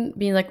 Everyone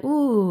being like,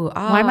 "Ooh,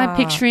 ah." Why am I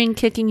picturing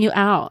kicking you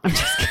out? I'm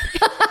just kidding.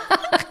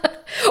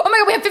 Oh my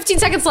God, we have 15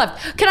 seconds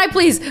left. Can I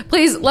please,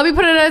 let me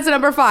put it as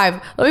number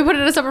 5. Let me put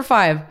it as number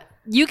 5.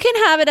 You can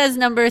have it as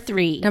number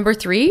 3. Number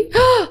 3?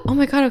 Oh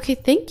my God. Okay,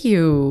 thank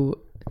you.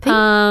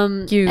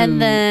 Thank you.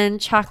 And then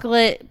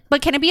chocolate,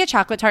 but can it be a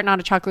chocolate tart, not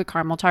a chocolate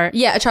caramel tart?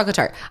 Yeah, a chocolate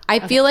tart. I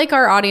feel like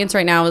our audience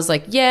right now is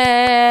like,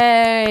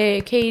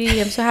 yay,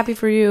 Katie, I'm so happy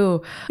for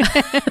you.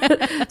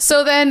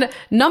 So then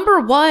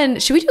number 1,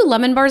 should we do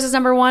lemon bars as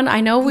number 1?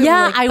 I know we were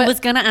like, I was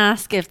going to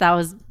ask if that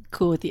was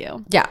cool with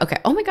you. Yeah, okay.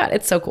 Oh my God,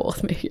 it's so cool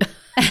with me.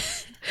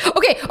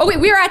 Okay,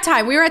 we are at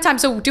time.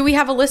 So do we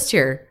have a list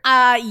here?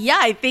 Yeah,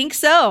 I think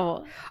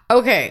so.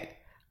 Okay.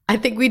 I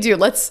think we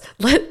do.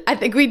 I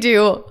think we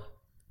do.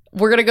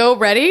 We're going to go.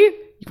 Ready?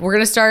 We're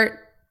going to start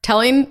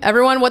telling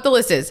everyone what the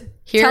list is.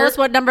 Here. Tell us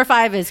what number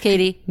 5 is,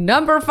 Katie.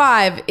 Number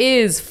 5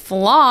 is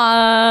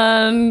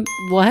flan.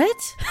 What?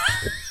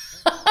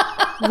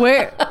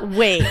 Wait,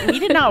 we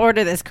did not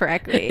order this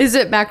correctly. Is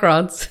it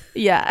macarons?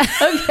 Yeah.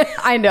 Okay.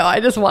 I know. I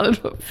just wanted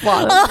to put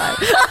flan inside.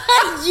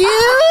 You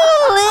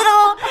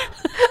little.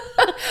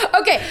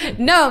 Okay.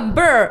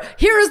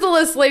 Here's the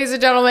list, ladies and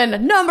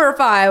gentlemen. Number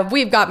 5,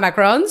 we've got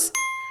macarons.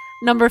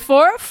 Number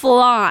 4,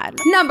 flan.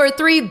 Number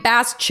 3,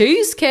 Bass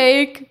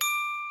cheesecake.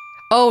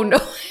 Oh no,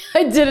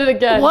 I did it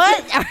again.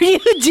 What are you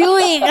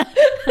doing?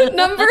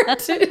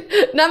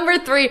 Number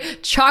 3,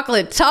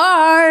 chocolate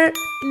tart.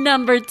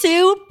 Number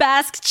 2,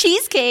 Basque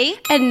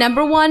cheesecake. And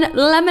number 1,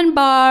 lemon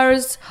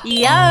bars.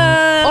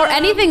 Yeah. Or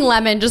anything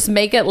lemon, just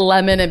make it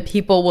lemon and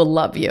people will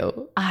love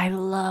you. I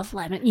love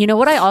lemon. You know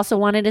what I also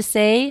wanted to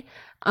say?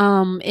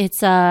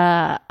 It's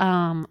oh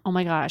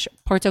my gosh,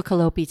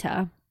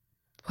 portocalopita.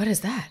 What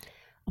is that?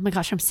 Oh my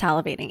gosh, I'm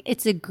salivating.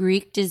 It's a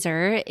Greek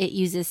dessert. It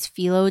uses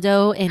phyllo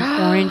dough and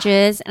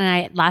oranges.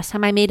 And last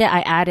time I made it,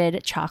 I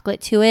added chocolate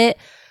to it.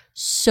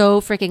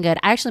 So freaking good.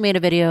 I actually made a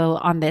video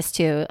on this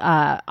too,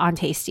 on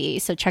Tasty.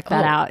 So check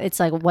that out. It's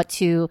like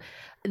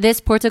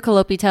this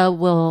portocalopita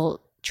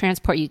will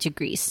transport you to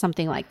Greece,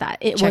 something like that.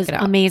 It was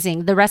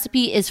amazing. The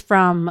recipe is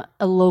from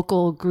a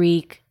local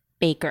Greek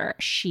baker.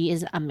 She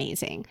is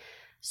amazing.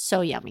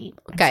 So yummy.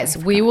 Guys,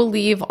 we will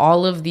leave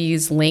all of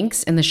these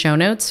links in the show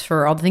notes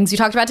for all the things we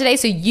talked about today.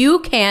 So you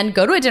can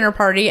go to a dinner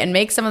party and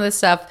make some of this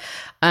stuff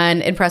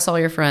and impress all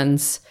your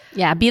friends.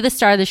 Yeah, be the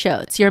star of the show.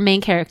 It's your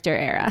main character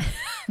era.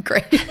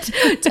 Great.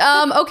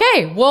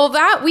 Okay, well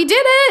we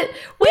did it.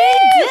 We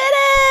did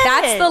it.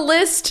 That's the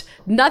list.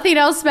 Nothing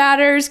else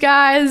matters,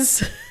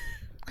 guys.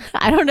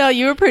 I don't know.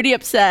 You were pretty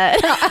upset.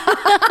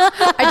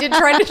 I did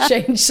try to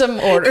change some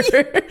order.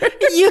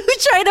 You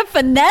tried to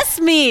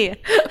finesse me.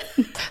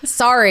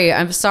 Sorry.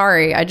 I'm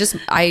sorry. I just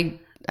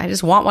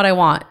want what I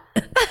want.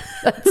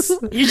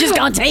 You're just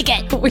going to take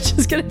it. We're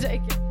just going to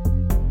take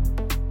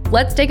it.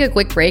 Let's take a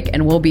quick break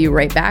and we'll be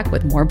right back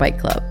with more Bike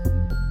Club.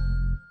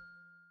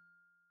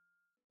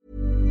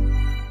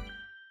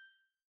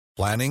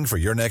 Planning for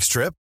your next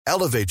trip?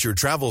 Elevate your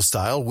travel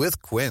style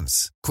with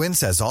Quince.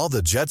 Quince has all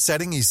the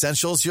jet-setting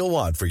essentials you'll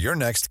want for your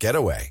next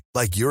getaway,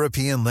 like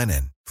European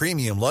linen,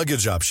 premium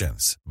luggage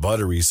options,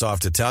 buttery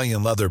soft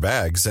Italian leather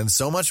bags, and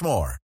so much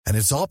more. And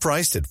it's all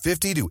priced at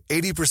 50 to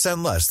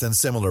 80% less than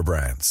similar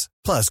brands.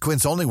 Plus,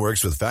 Quince only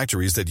works with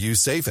factories that use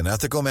safe and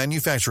ethical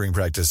manufacturing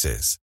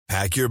practices.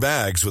 Pack your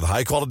bags with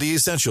high-quality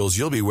essentials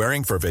you'll be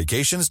wearing for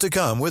vacations to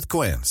come with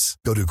Quince.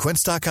 Go to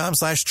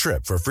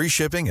quince.com/trip for free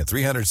shipping and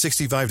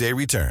 365-day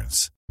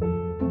returns.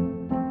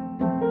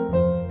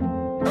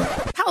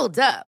 Hold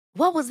up.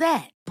 What was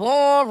that?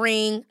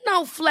 Boring.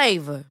 No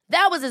flavor.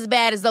 That was as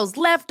bad as those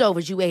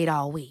leftovers you ate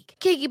all week.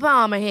 Keke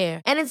Palmer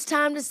here. And it's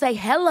time to say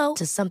hello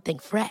to something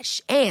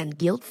fresh and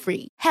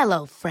guilt-free.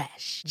 Hello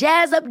Fresh.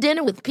 Jazz up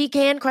dinner with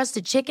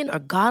pecan-crusted chicken or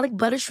garlic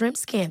butter shrimp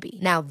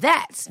scampi. Now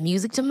that's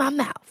music to my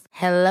mouth.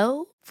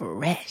 Hello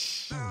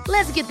Fresh.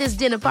 Let's get this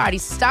dinner party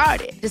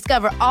started.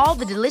 Discover all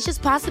the delicious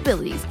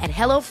possibilities at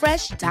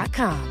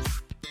HelloFresh.com.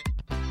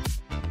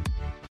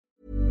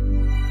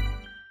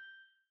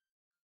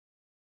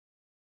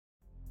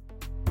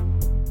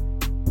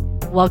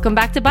 Welcome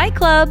back to Bike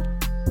Club.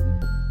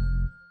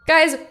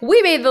 Guys,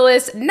 we made the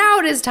list. Now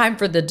it is time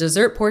for the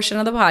dessert portion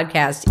of the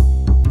podcast.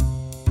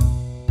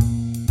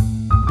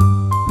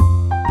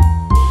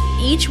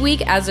 Each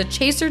week, as a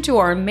chaser to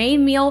our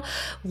main meal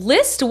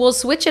list, we'll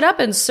switch it up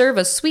and serve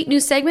a sweet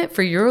new segment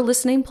for your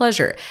listening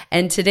pleasure.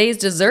 And today's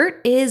dessert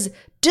is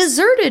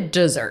deserted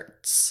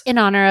desserts. In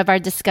honor of our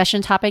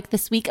discussion topic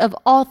this week of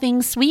all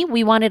things sweet,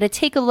 we wanted to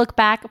take a look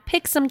back,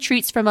 pick some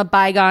treats from a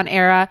bygone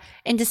era,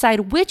 and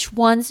decide which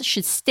ones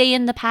should stay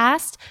in the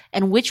past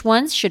and which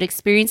ones should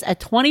experience a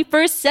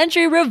 21st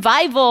century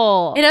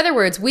revival. In other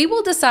words, we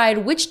will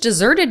decide which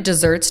deserted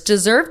desserts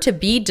deserve to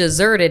be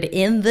deserted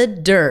in the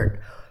dirt.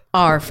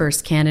 Our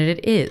first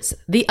candidate is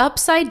the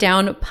upside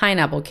down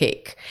pineapple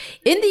cake.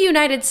 In the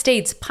United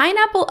States,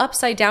 pineapple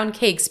upside down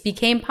cakes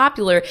became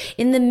popular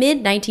in the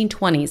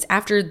mid-1920s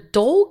after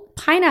Dole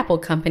Pineapple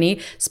Company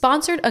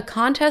sponsored a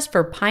contest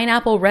for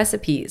pineapple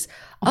recipes.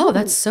 Oh,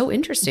 that's so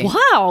interesting.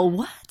 Wow,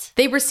 what?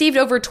 They received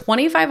over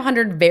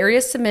 2,500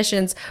 various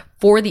submissions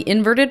for the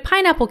inverted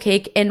pineapple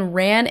cake and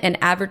ran an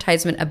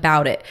advertisement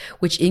about it,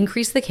 which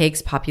increased the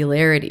cake's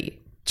popularity.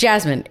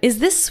 Jasmine, is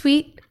this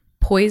sweet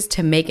poised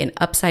to make an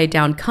upside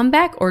down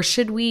comeback, or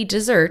should we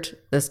desert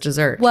this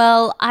dessert?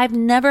 Well, I've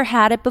never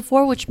had it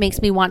before, which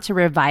makes me want to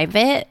revive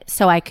it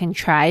so I can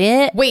try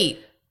it.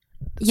 Wait.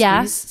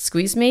 Yeah.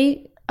 Squeeze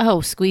me?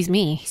 Oh, squeeze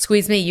me.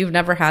 Squeeze me. You've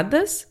never had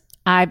this?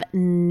 I've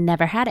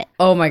never had it.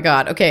 Oh my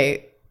God.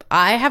 Okay.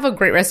 I have a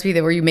great recipe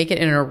where you make it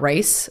in a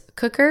rice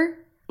cooker.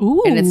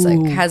 Ooh. And it's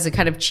like has a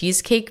kind of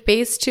cheesecake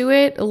base to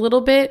it a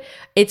little bit.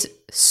 It's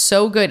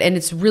so good and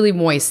it's really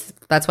moist.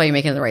 That's why you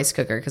make it in the rice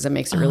cooker, because it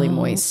makes it really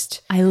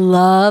moist. I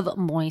love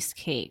moist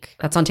cake.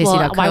 That's on tasty.co.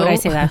 Well, why would I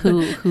say that?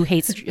 Who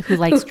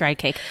likes dry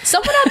cake?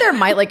 Someone out there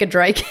might like a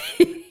dry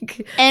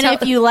cake. And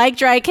if you like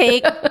dry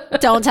cake,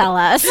 don't tell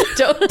us.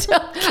 Don't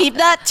tell. Keep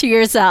that to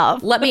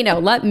yourself. Let me know.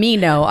 Let me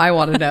know. I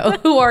want to know.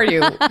 Who are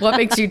you? What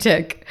makes you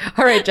tick?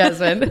 All right,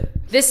 Jasmine.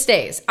 This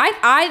stays.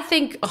 I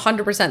think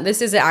 100%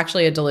 this is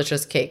actually a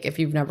delicious cake. If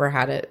you've never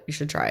had it, you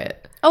should try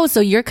it. Oh,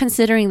 so you're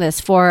considering this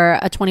for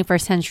a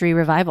 21st century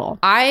revival?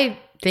 I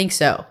think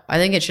so. I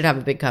think it should have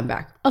a big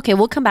comeback. Okay,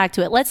 we'll come back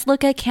to it. Let's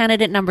look at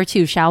candidate number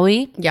 2, shall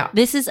we? Yeah.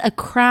 This is a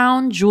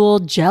crown jewel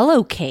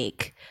Jell-O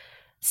cake.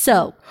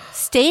 So,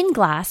 stained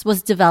glass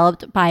was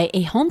developed by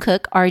a home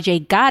cook,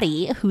 R.J.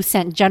 Gotti, who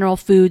sent General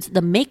Foods,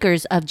 the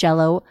makers of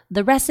Jell-O,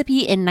 the recipe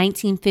in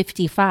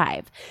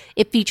 1955.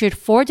 It featured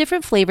 4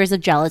 different flavors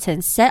of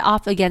gelatin set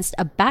off against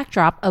a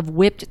backdrop of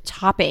whipped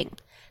topping.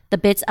 The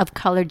bits of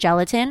colored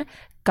gelatin,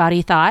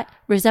 Gotti thought,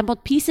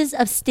 resembled pieces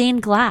of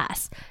stained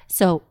glass,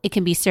 so it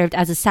can be served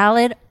as a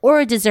salad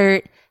or a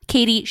dessert.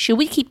 Katie, should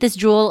we keep this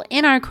jewel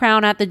in our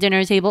crown at the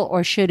dinner table,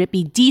 or should it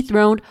be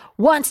dethroned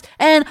once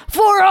and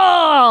for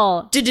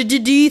all?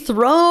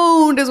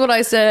 Dethroned is what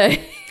I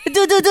say.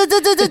 Dethroned.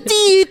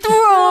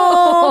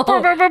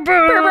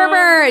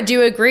 Do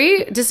you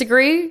agree?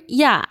 Disagree?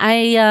 Yeah,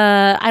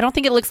 I don't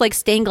think it looks like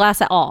stained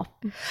glass at all.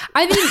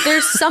 I think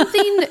there's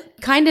something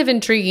kind of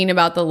intriguing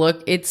about the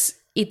look.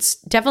 It's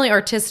definitely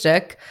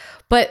artistic,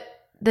 but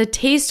the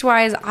taste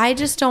wise, I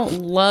just don't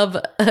love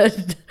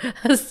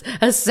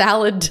a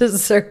salad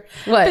dessert.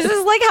 What? This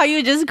is like how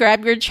you just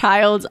grab your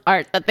child's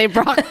art that they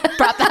brought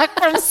back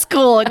from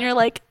school, and you're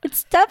like,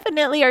 it's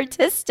definitely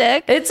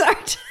artistic. It's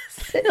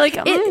artistic. Like,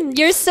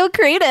 you're so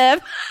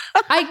creative.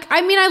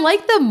 I mean, I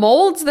like the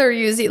molds they're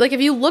using. Like,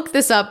 if you look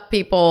this up,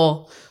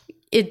 people,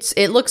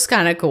 it looks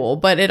kind of cool,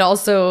 but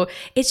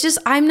it's just,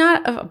 I'm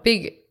not a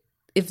big.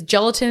 If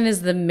gelatin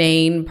is the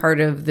main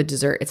part of the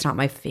dessert, it's not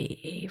my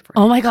favorite.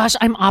 Oh my gosh,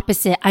 I'm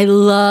opposite. I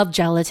love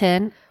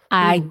gelatin.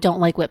 I don't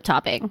like whipped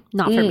topping.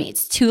 Not for me.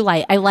 It's too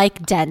light. I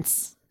like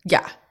dense.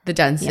 Yeah, the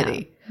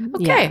density. Yeah.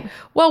 Okay. Yeah.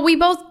 Well, we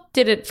both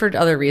did it for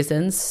other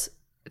reasons.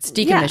 It's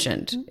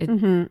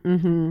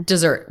decommissioned.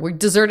 Dessert. We're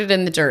deserted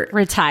in the dirt.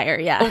 Retire,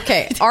 yeah.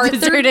 Okay.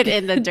 Deserted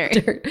in the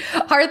dirt.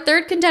 Our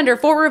third contender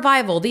for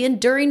revival, the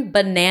enduring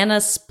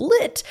banana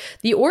split.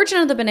 The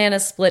origin of the banana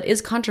split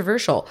is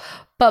controversial,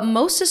 but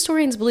most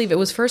historians believe it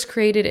was first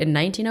created in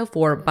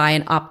 1904 by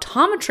an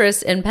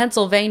optometrist in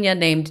Pennsylvania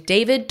named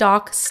David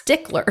Doc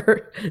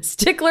Stickler.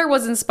 Stickler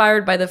was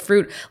inspired by the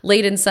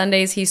fruit-laden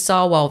sundaes he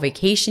saw while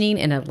vacationing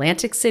in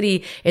Atlantic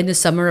City in the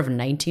summer of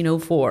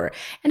 1904,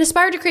 and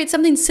aspired to create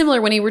something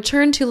similar when he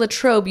returned to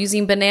Latrobe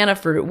using banana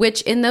fruit,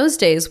 which in those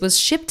days was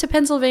shipped to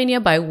Pennsylvania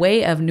by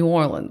way of New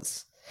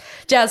Orleans.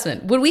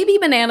 Jasmine, would we be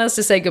bananas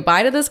to say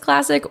goodbye to this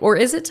classic, or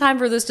is it time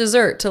for this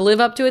dessert to live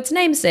up to its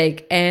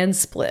namesake and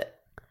split?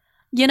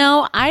 You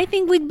know, I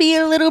think we'd be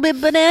a little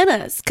bit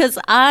bananas, because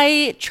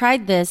I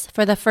tried this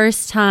for the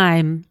first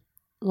time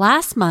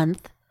last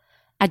month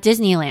at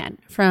Disneyland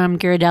from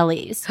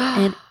Ghirardelli's,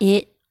 and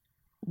it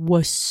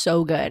was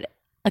so good.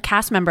 A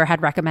cast member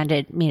had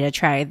recommended me to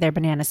try their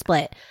banana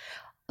split.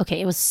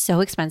 Okay, it was so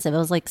expensive. It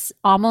was like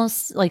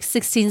almost like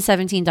 $16,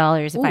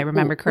 $17 if I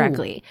remember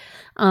correctly.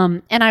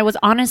 And I was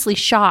honestly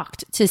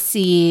shocked to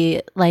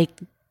see like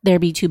there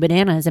be 2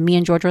 bananas. And me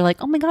and George were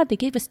like, oh my God, they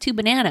gave us 2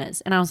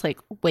 bananas. And I was like,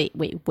 wait.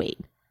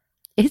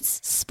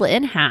 It's split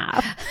in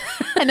half.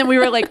 And then we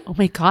were like, oh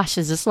my gosh,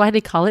 is this why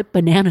they call it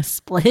banana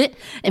split?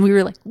 And we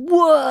were like,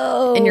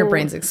 whoa. And your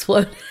brains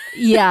explode.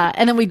 Yeah.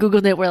 And then we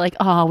Googled it. We're like,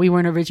 oh, we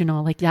weren't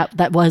original. Like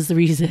that was the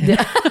reason.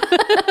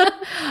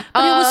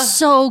 But it was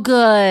so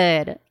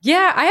good.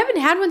 Yeah, I haven't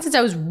had one since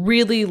I was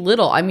really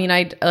little. I mean,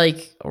 I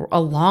like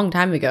a long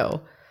time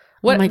ago.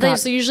 What? Oh my God.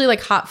 So usually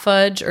like hot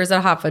fudge, or is that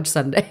a hot fudge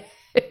sundae?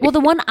 Well, the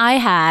one I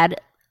had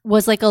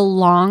was like a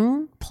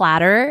long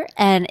platter,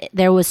 and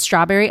there was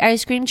strawberry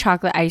ice cream,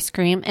 chocolate ice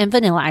cream, and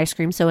vanilla ice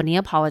cream, so a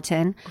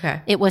Neapolitan.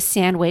 Okay. It was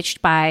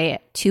sandwiched by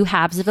 2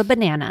 halves of a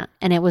banana,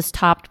 and it was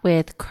topped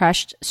with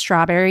crushed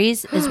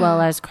strawberries as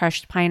well as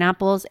crushed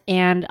pineapples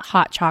and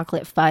hot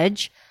chocolate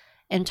fudge,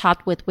 and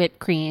topped with whipped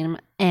cream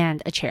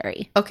and a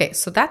cherry. Okay,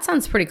 so that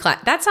sounds pretty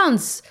that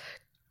sounds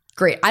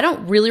great. I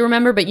don't really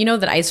remember, but you know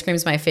that ice cream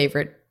is my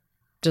favorite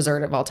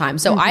dessert of all time.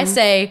 So I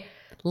say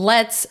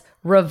let's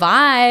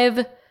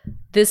revive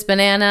this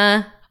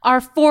banana. Our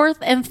 4th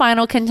and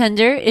final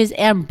contender is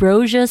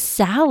ambrosia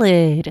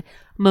salad.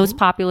 Most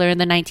popular in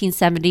the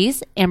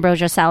 1970s,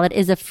 ambrosia salad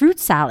is a fruit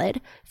salad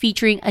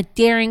featuring a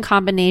daring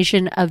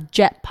combination of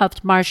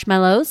jet-puffed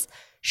marshmallows,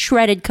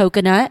 shredded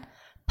coconut,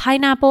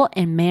 pineapple,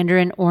 and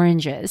mandarin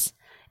oranges.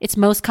 It's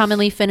most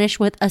commonly finished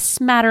with a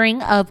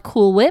smattering of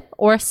Cool Whip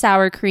or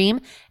sour cream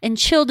and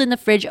chilled in the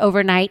fridge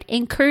overnight,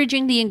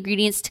 encouraging the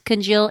ingredients to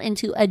congeal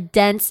into a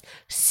dense,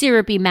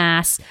 syrupy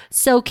mass.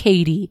 So,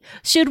 Katie,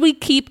 should we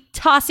keep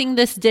tossing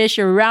this dish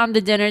around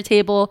the dinner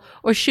table,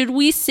 or should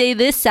we say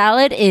this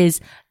salad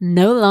is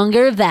no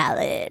longer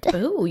valid?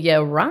 Oh, you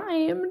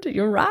rhymed.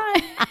 You're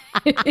right.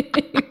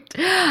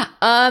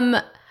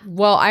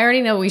 Well, I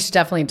already know we should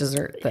definitely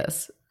dessert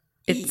this.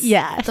 It's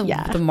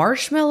the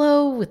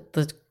marshmallow with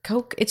the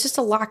Coke. It's just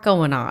a lot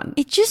going on.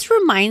 It just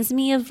reminds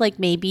me of like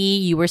maybe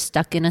you were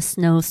stuck in a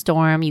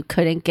snowstorm, you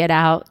couldn't get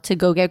out to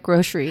go get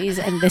groceries,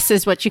 and this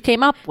is what you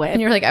came up with.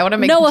 And you're like, I want to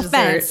make no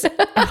dessert.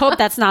 offense. I hope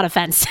that's not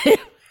offensive.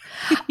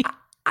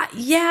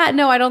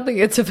 No, I don't think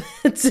it's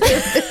offensive.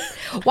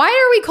 Why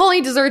are we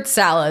calling dessert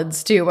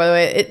salads too, by the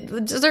way?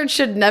 Dessert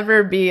should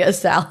never be a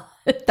salad.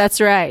 That's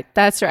right.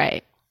 It's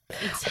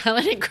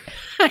salad and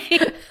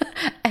cry.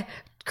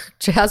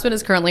 Jasmine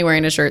is currently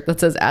wearing a shirt that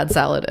says add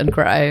salad and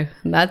cry.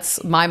 And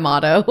that's my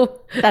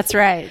motto. That's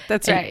right.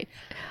 The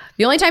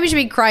only time you should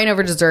be crying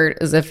over dessert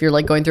is if you're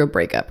like going through a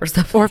breakup or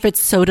stuff. Or if it's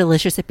so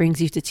delicious it brings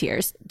you to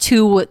tears.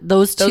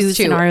 Those two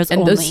scenarios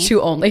and only. those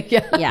two only.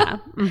 Yeah. Yeah.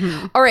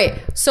 Mm-hmm. All right.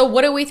 So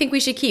what do we think we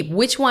should keep?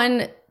 Which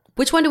one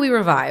do we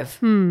revive?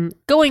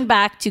 Going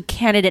back to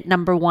candidate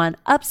number 1,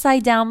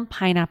 upside down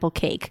pineapple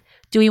cake.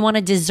 Do we want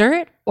a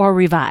dessert or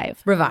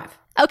revive? Revive.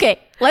 Okay,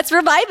 let's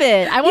revive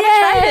it. I want to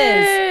try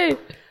this.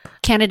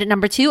 Candidate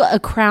number 2, a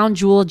crown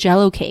jewel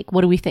jello cake. What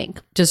do we think?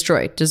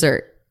 Destroy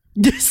dessert.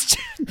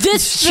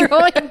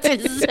 Destroy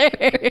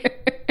dessert.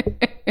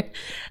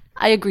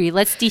 I agree.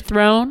 Let's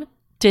dethrone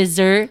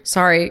dessert.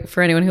 Sorry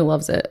for anyone who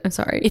loves it. I'm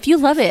sorry. If you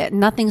love it,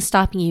 nothing's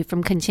stopping you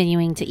from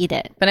continuing to eat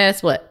it. Banana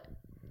split.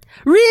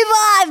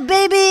 Revive,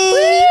 baby!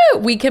 Woo!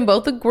 We can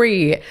both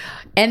agree.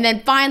 And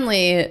then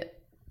finally,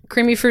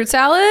 creamy fruit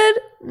salad?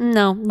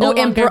 No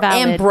longer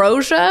valid.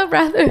 Ambrosia,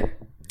 rather?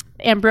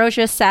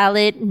 Ambrosia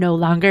salad, no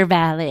longer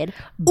valid.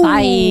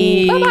 Bye.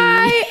 Ooh,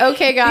 bye-bye.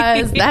 Okay,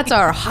 guys, that's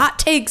our hot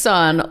takes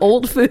on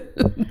old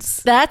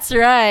foods. That's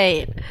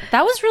right.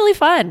 That was really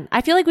fun. I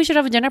feel like we should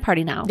have a dinner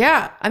party now.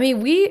 Yeah. I mean,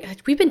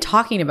 we've been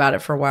talking about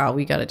it for a while.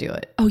 We got to do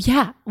it. Oh,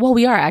 yeah. Well,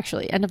 we are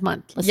actually. End of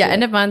month. Let's do it.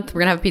 End of month. We're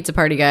going to have a pizza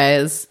party,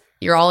 guys.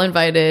 You're all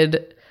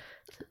invited.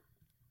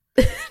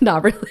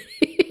 Not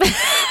really.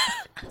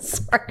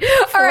 Sorry.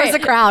 Force a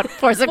crowd.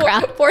 Force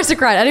a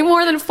crowd. Any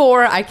more than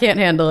 4, I can't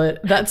handle it.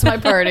 That's my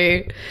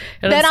party.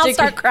 And then I'll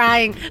start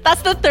crying.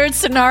 That's the 3rd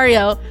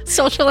scenario.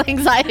 Social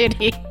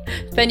anxiety.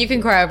 Then you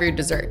can cry over your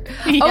dessert.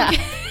 Yeah.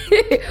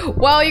 Okay.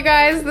 Well, you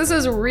guys, this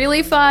is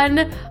really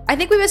fun. I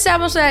think we've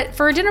established that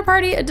for a dinner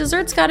party, a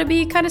dessert's got to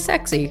be kind of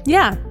sexy.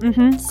 Yeah.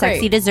 Mm-hmm.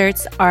 Sexy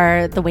desserts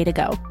are the way to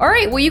go. All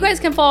right. Well, you guys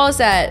can follow us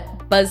at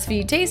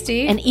BuzzFeed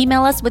Tasty. And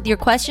email us with your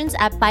questions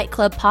at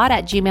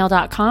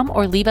biteclubpod@gmail.com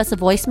or leave us a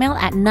voicemail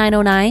at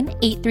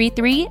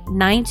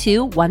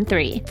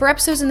 909-833-9213. For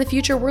episodes in the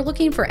future, we're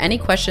looking for any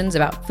questions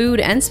about food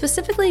and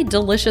specifically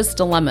delicious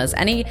dilemmas,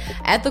 any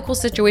ethical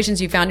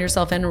situations you found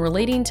yourself in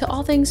relating to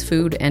all things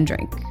food and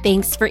drink.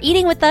 Thanks for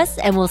eating with us,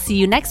 and we'll see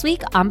you next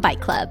week on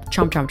Bite Club.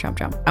 Chomp, chomp, chomp,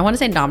 chomp. I want to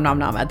say nom, nom,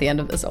 nom at the end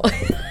of this.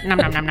 Nom,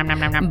 nom, nom, nom, nom,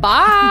 nom, nom.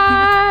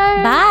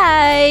 Bye.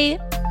 Bye.